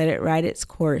 right? Let it ride its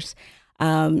course.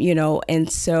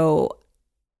 And so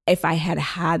if I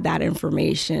had that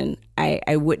information,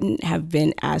 I wouldn't have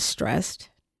been as stressed,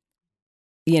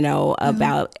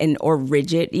 about or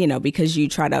rigid, because you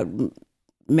try to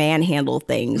manhandle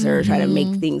things or try to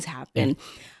make things happen.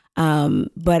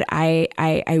 But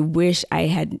I wish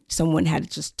someone had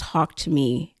just talked to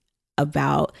me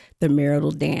about the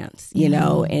marital dance,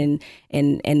 and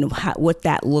what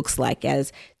that looks like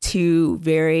as two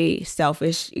very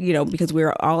selfish, because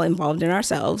we're all involved in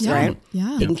ourselves, right?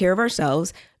 Yeah. Taking care of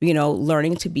ourselves,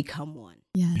 learning to become one.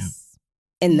 Yes. Yeah.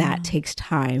 And that takes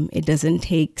time. It doesn't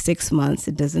take 6 months.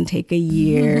 It doesn't take a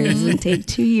year. It doesn't take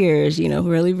 2 years.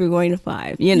 Really, we're going to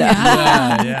 5. Yeah.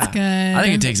 That's good. I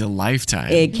think it takes a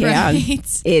lifetime. It can.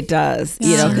 Right. It does.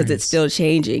 Because it's still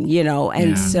changing.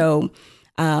 And so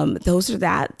those are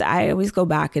that. I always go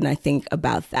back and I think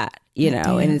about that.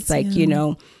 And it's like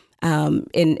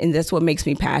and that's what makes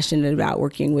me passionate about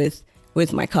working with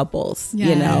my couples,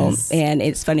 and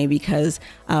it's funny because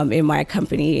in my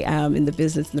company, in the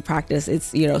business and the practice,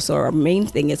 it's, so our main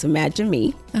thing is imagine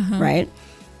me, right?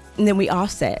 And then we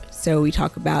offset. So we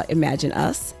talk about imagine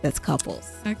us, that's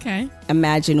couples. Okay.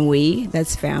 Imagine we,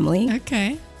 that's family.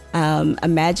 Okay.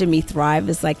 Imagine me thrive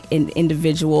is like an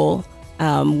individual,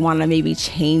 want to maybe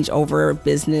change over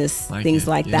business, things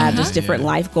like that, just different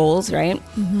life goals, right?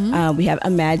 We have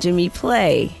imagine me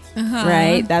play.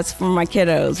 Right? That's for my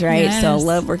kiddos, right? Yes. So I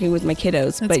love working with my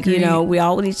kiddos. That's but, great. We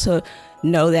all need to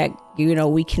know that,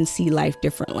 we can see life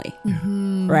differently,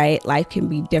 right? Life can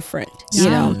be different,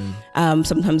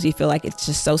 Sometimes you feel like it's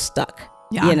just so stuck,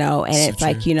 and so it's true.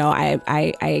 Like,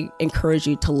 I encourage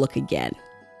you to look again,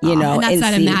 and that's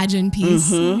that imagine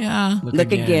piece. Yeah.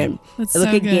 Look again.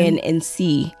 Look again and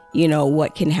see,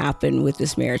 what can happen with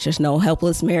this marriage. There's no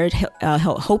helpless marriage,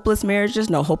 hopeless marriages,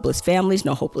 no hopeless families,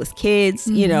 no hopeless kids.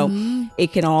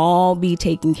 It can all be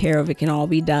taken care of. It can all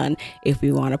be done if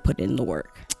we want to put in the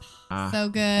work. So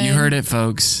good. You heard it,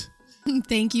 folks.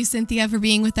 Thank you, Cynthia, for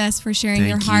being with us, for sharing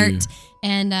your heart.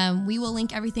 And we will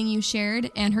link everything you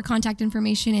shared and her contact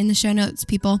information in the show notes,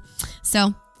 people.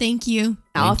 So thank you.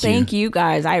 Thank you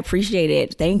guys. I appreciate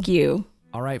it. Thank you.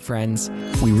 All right, friends,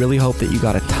 we really hope that you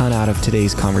got a ton out of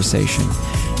today's conversation.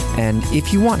 And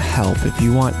if you want help, if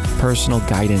you want personal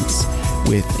guidance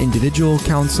with individual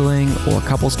counseling or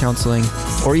couples counseling,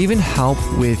 or even help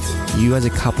with you as a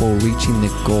couple reaching the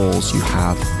goals you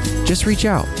have, just reach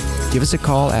out. Give us a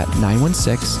call at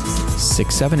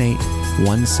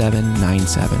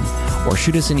 916-678-1797 or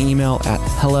shoot us an email at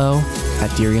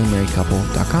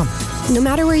hello@dearyoungmarriedcouple.com. No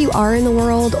matter where you are in the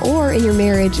world or in your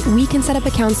marriage, we can set up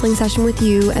a counseling session with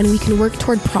you and we can work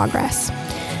toward progress.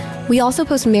 We also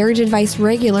post marriage advice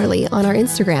regularly on our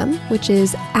Instagram, which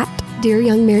is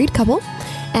 @DearYoungMarriedCouple,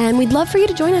 and we'd love for you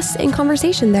to join us in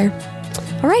conversation there.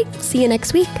 All right, see you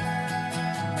next week.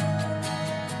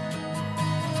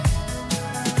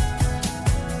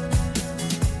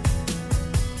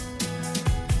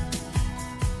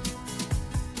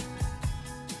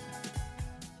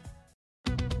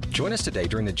 Join us today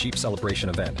during the Jeep Celebration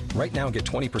event. Right now, get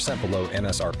 20% below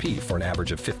MSRP for an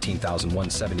average of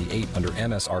 $15,178 under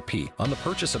MSRP on the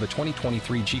purchase of a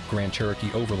 2023 Jeep Grand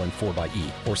Cherokee Overland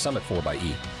 4xE or Summit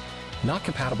 4xE. Not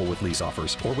compatible with lease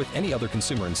offers or with any other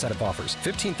consumer incentive offers.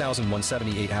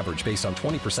 $15,178 average based on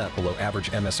 20% below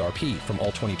average MSRP from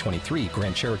all 2023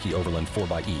 Grand Cherokee Overland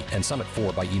 4xE and Summit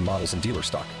 4xE models in dealer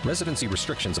stock. Residency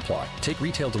restrictions apply. Take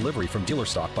retail delivery from dealer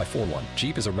stock by 4/1.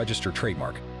 Jeep is a registered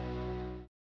trademark.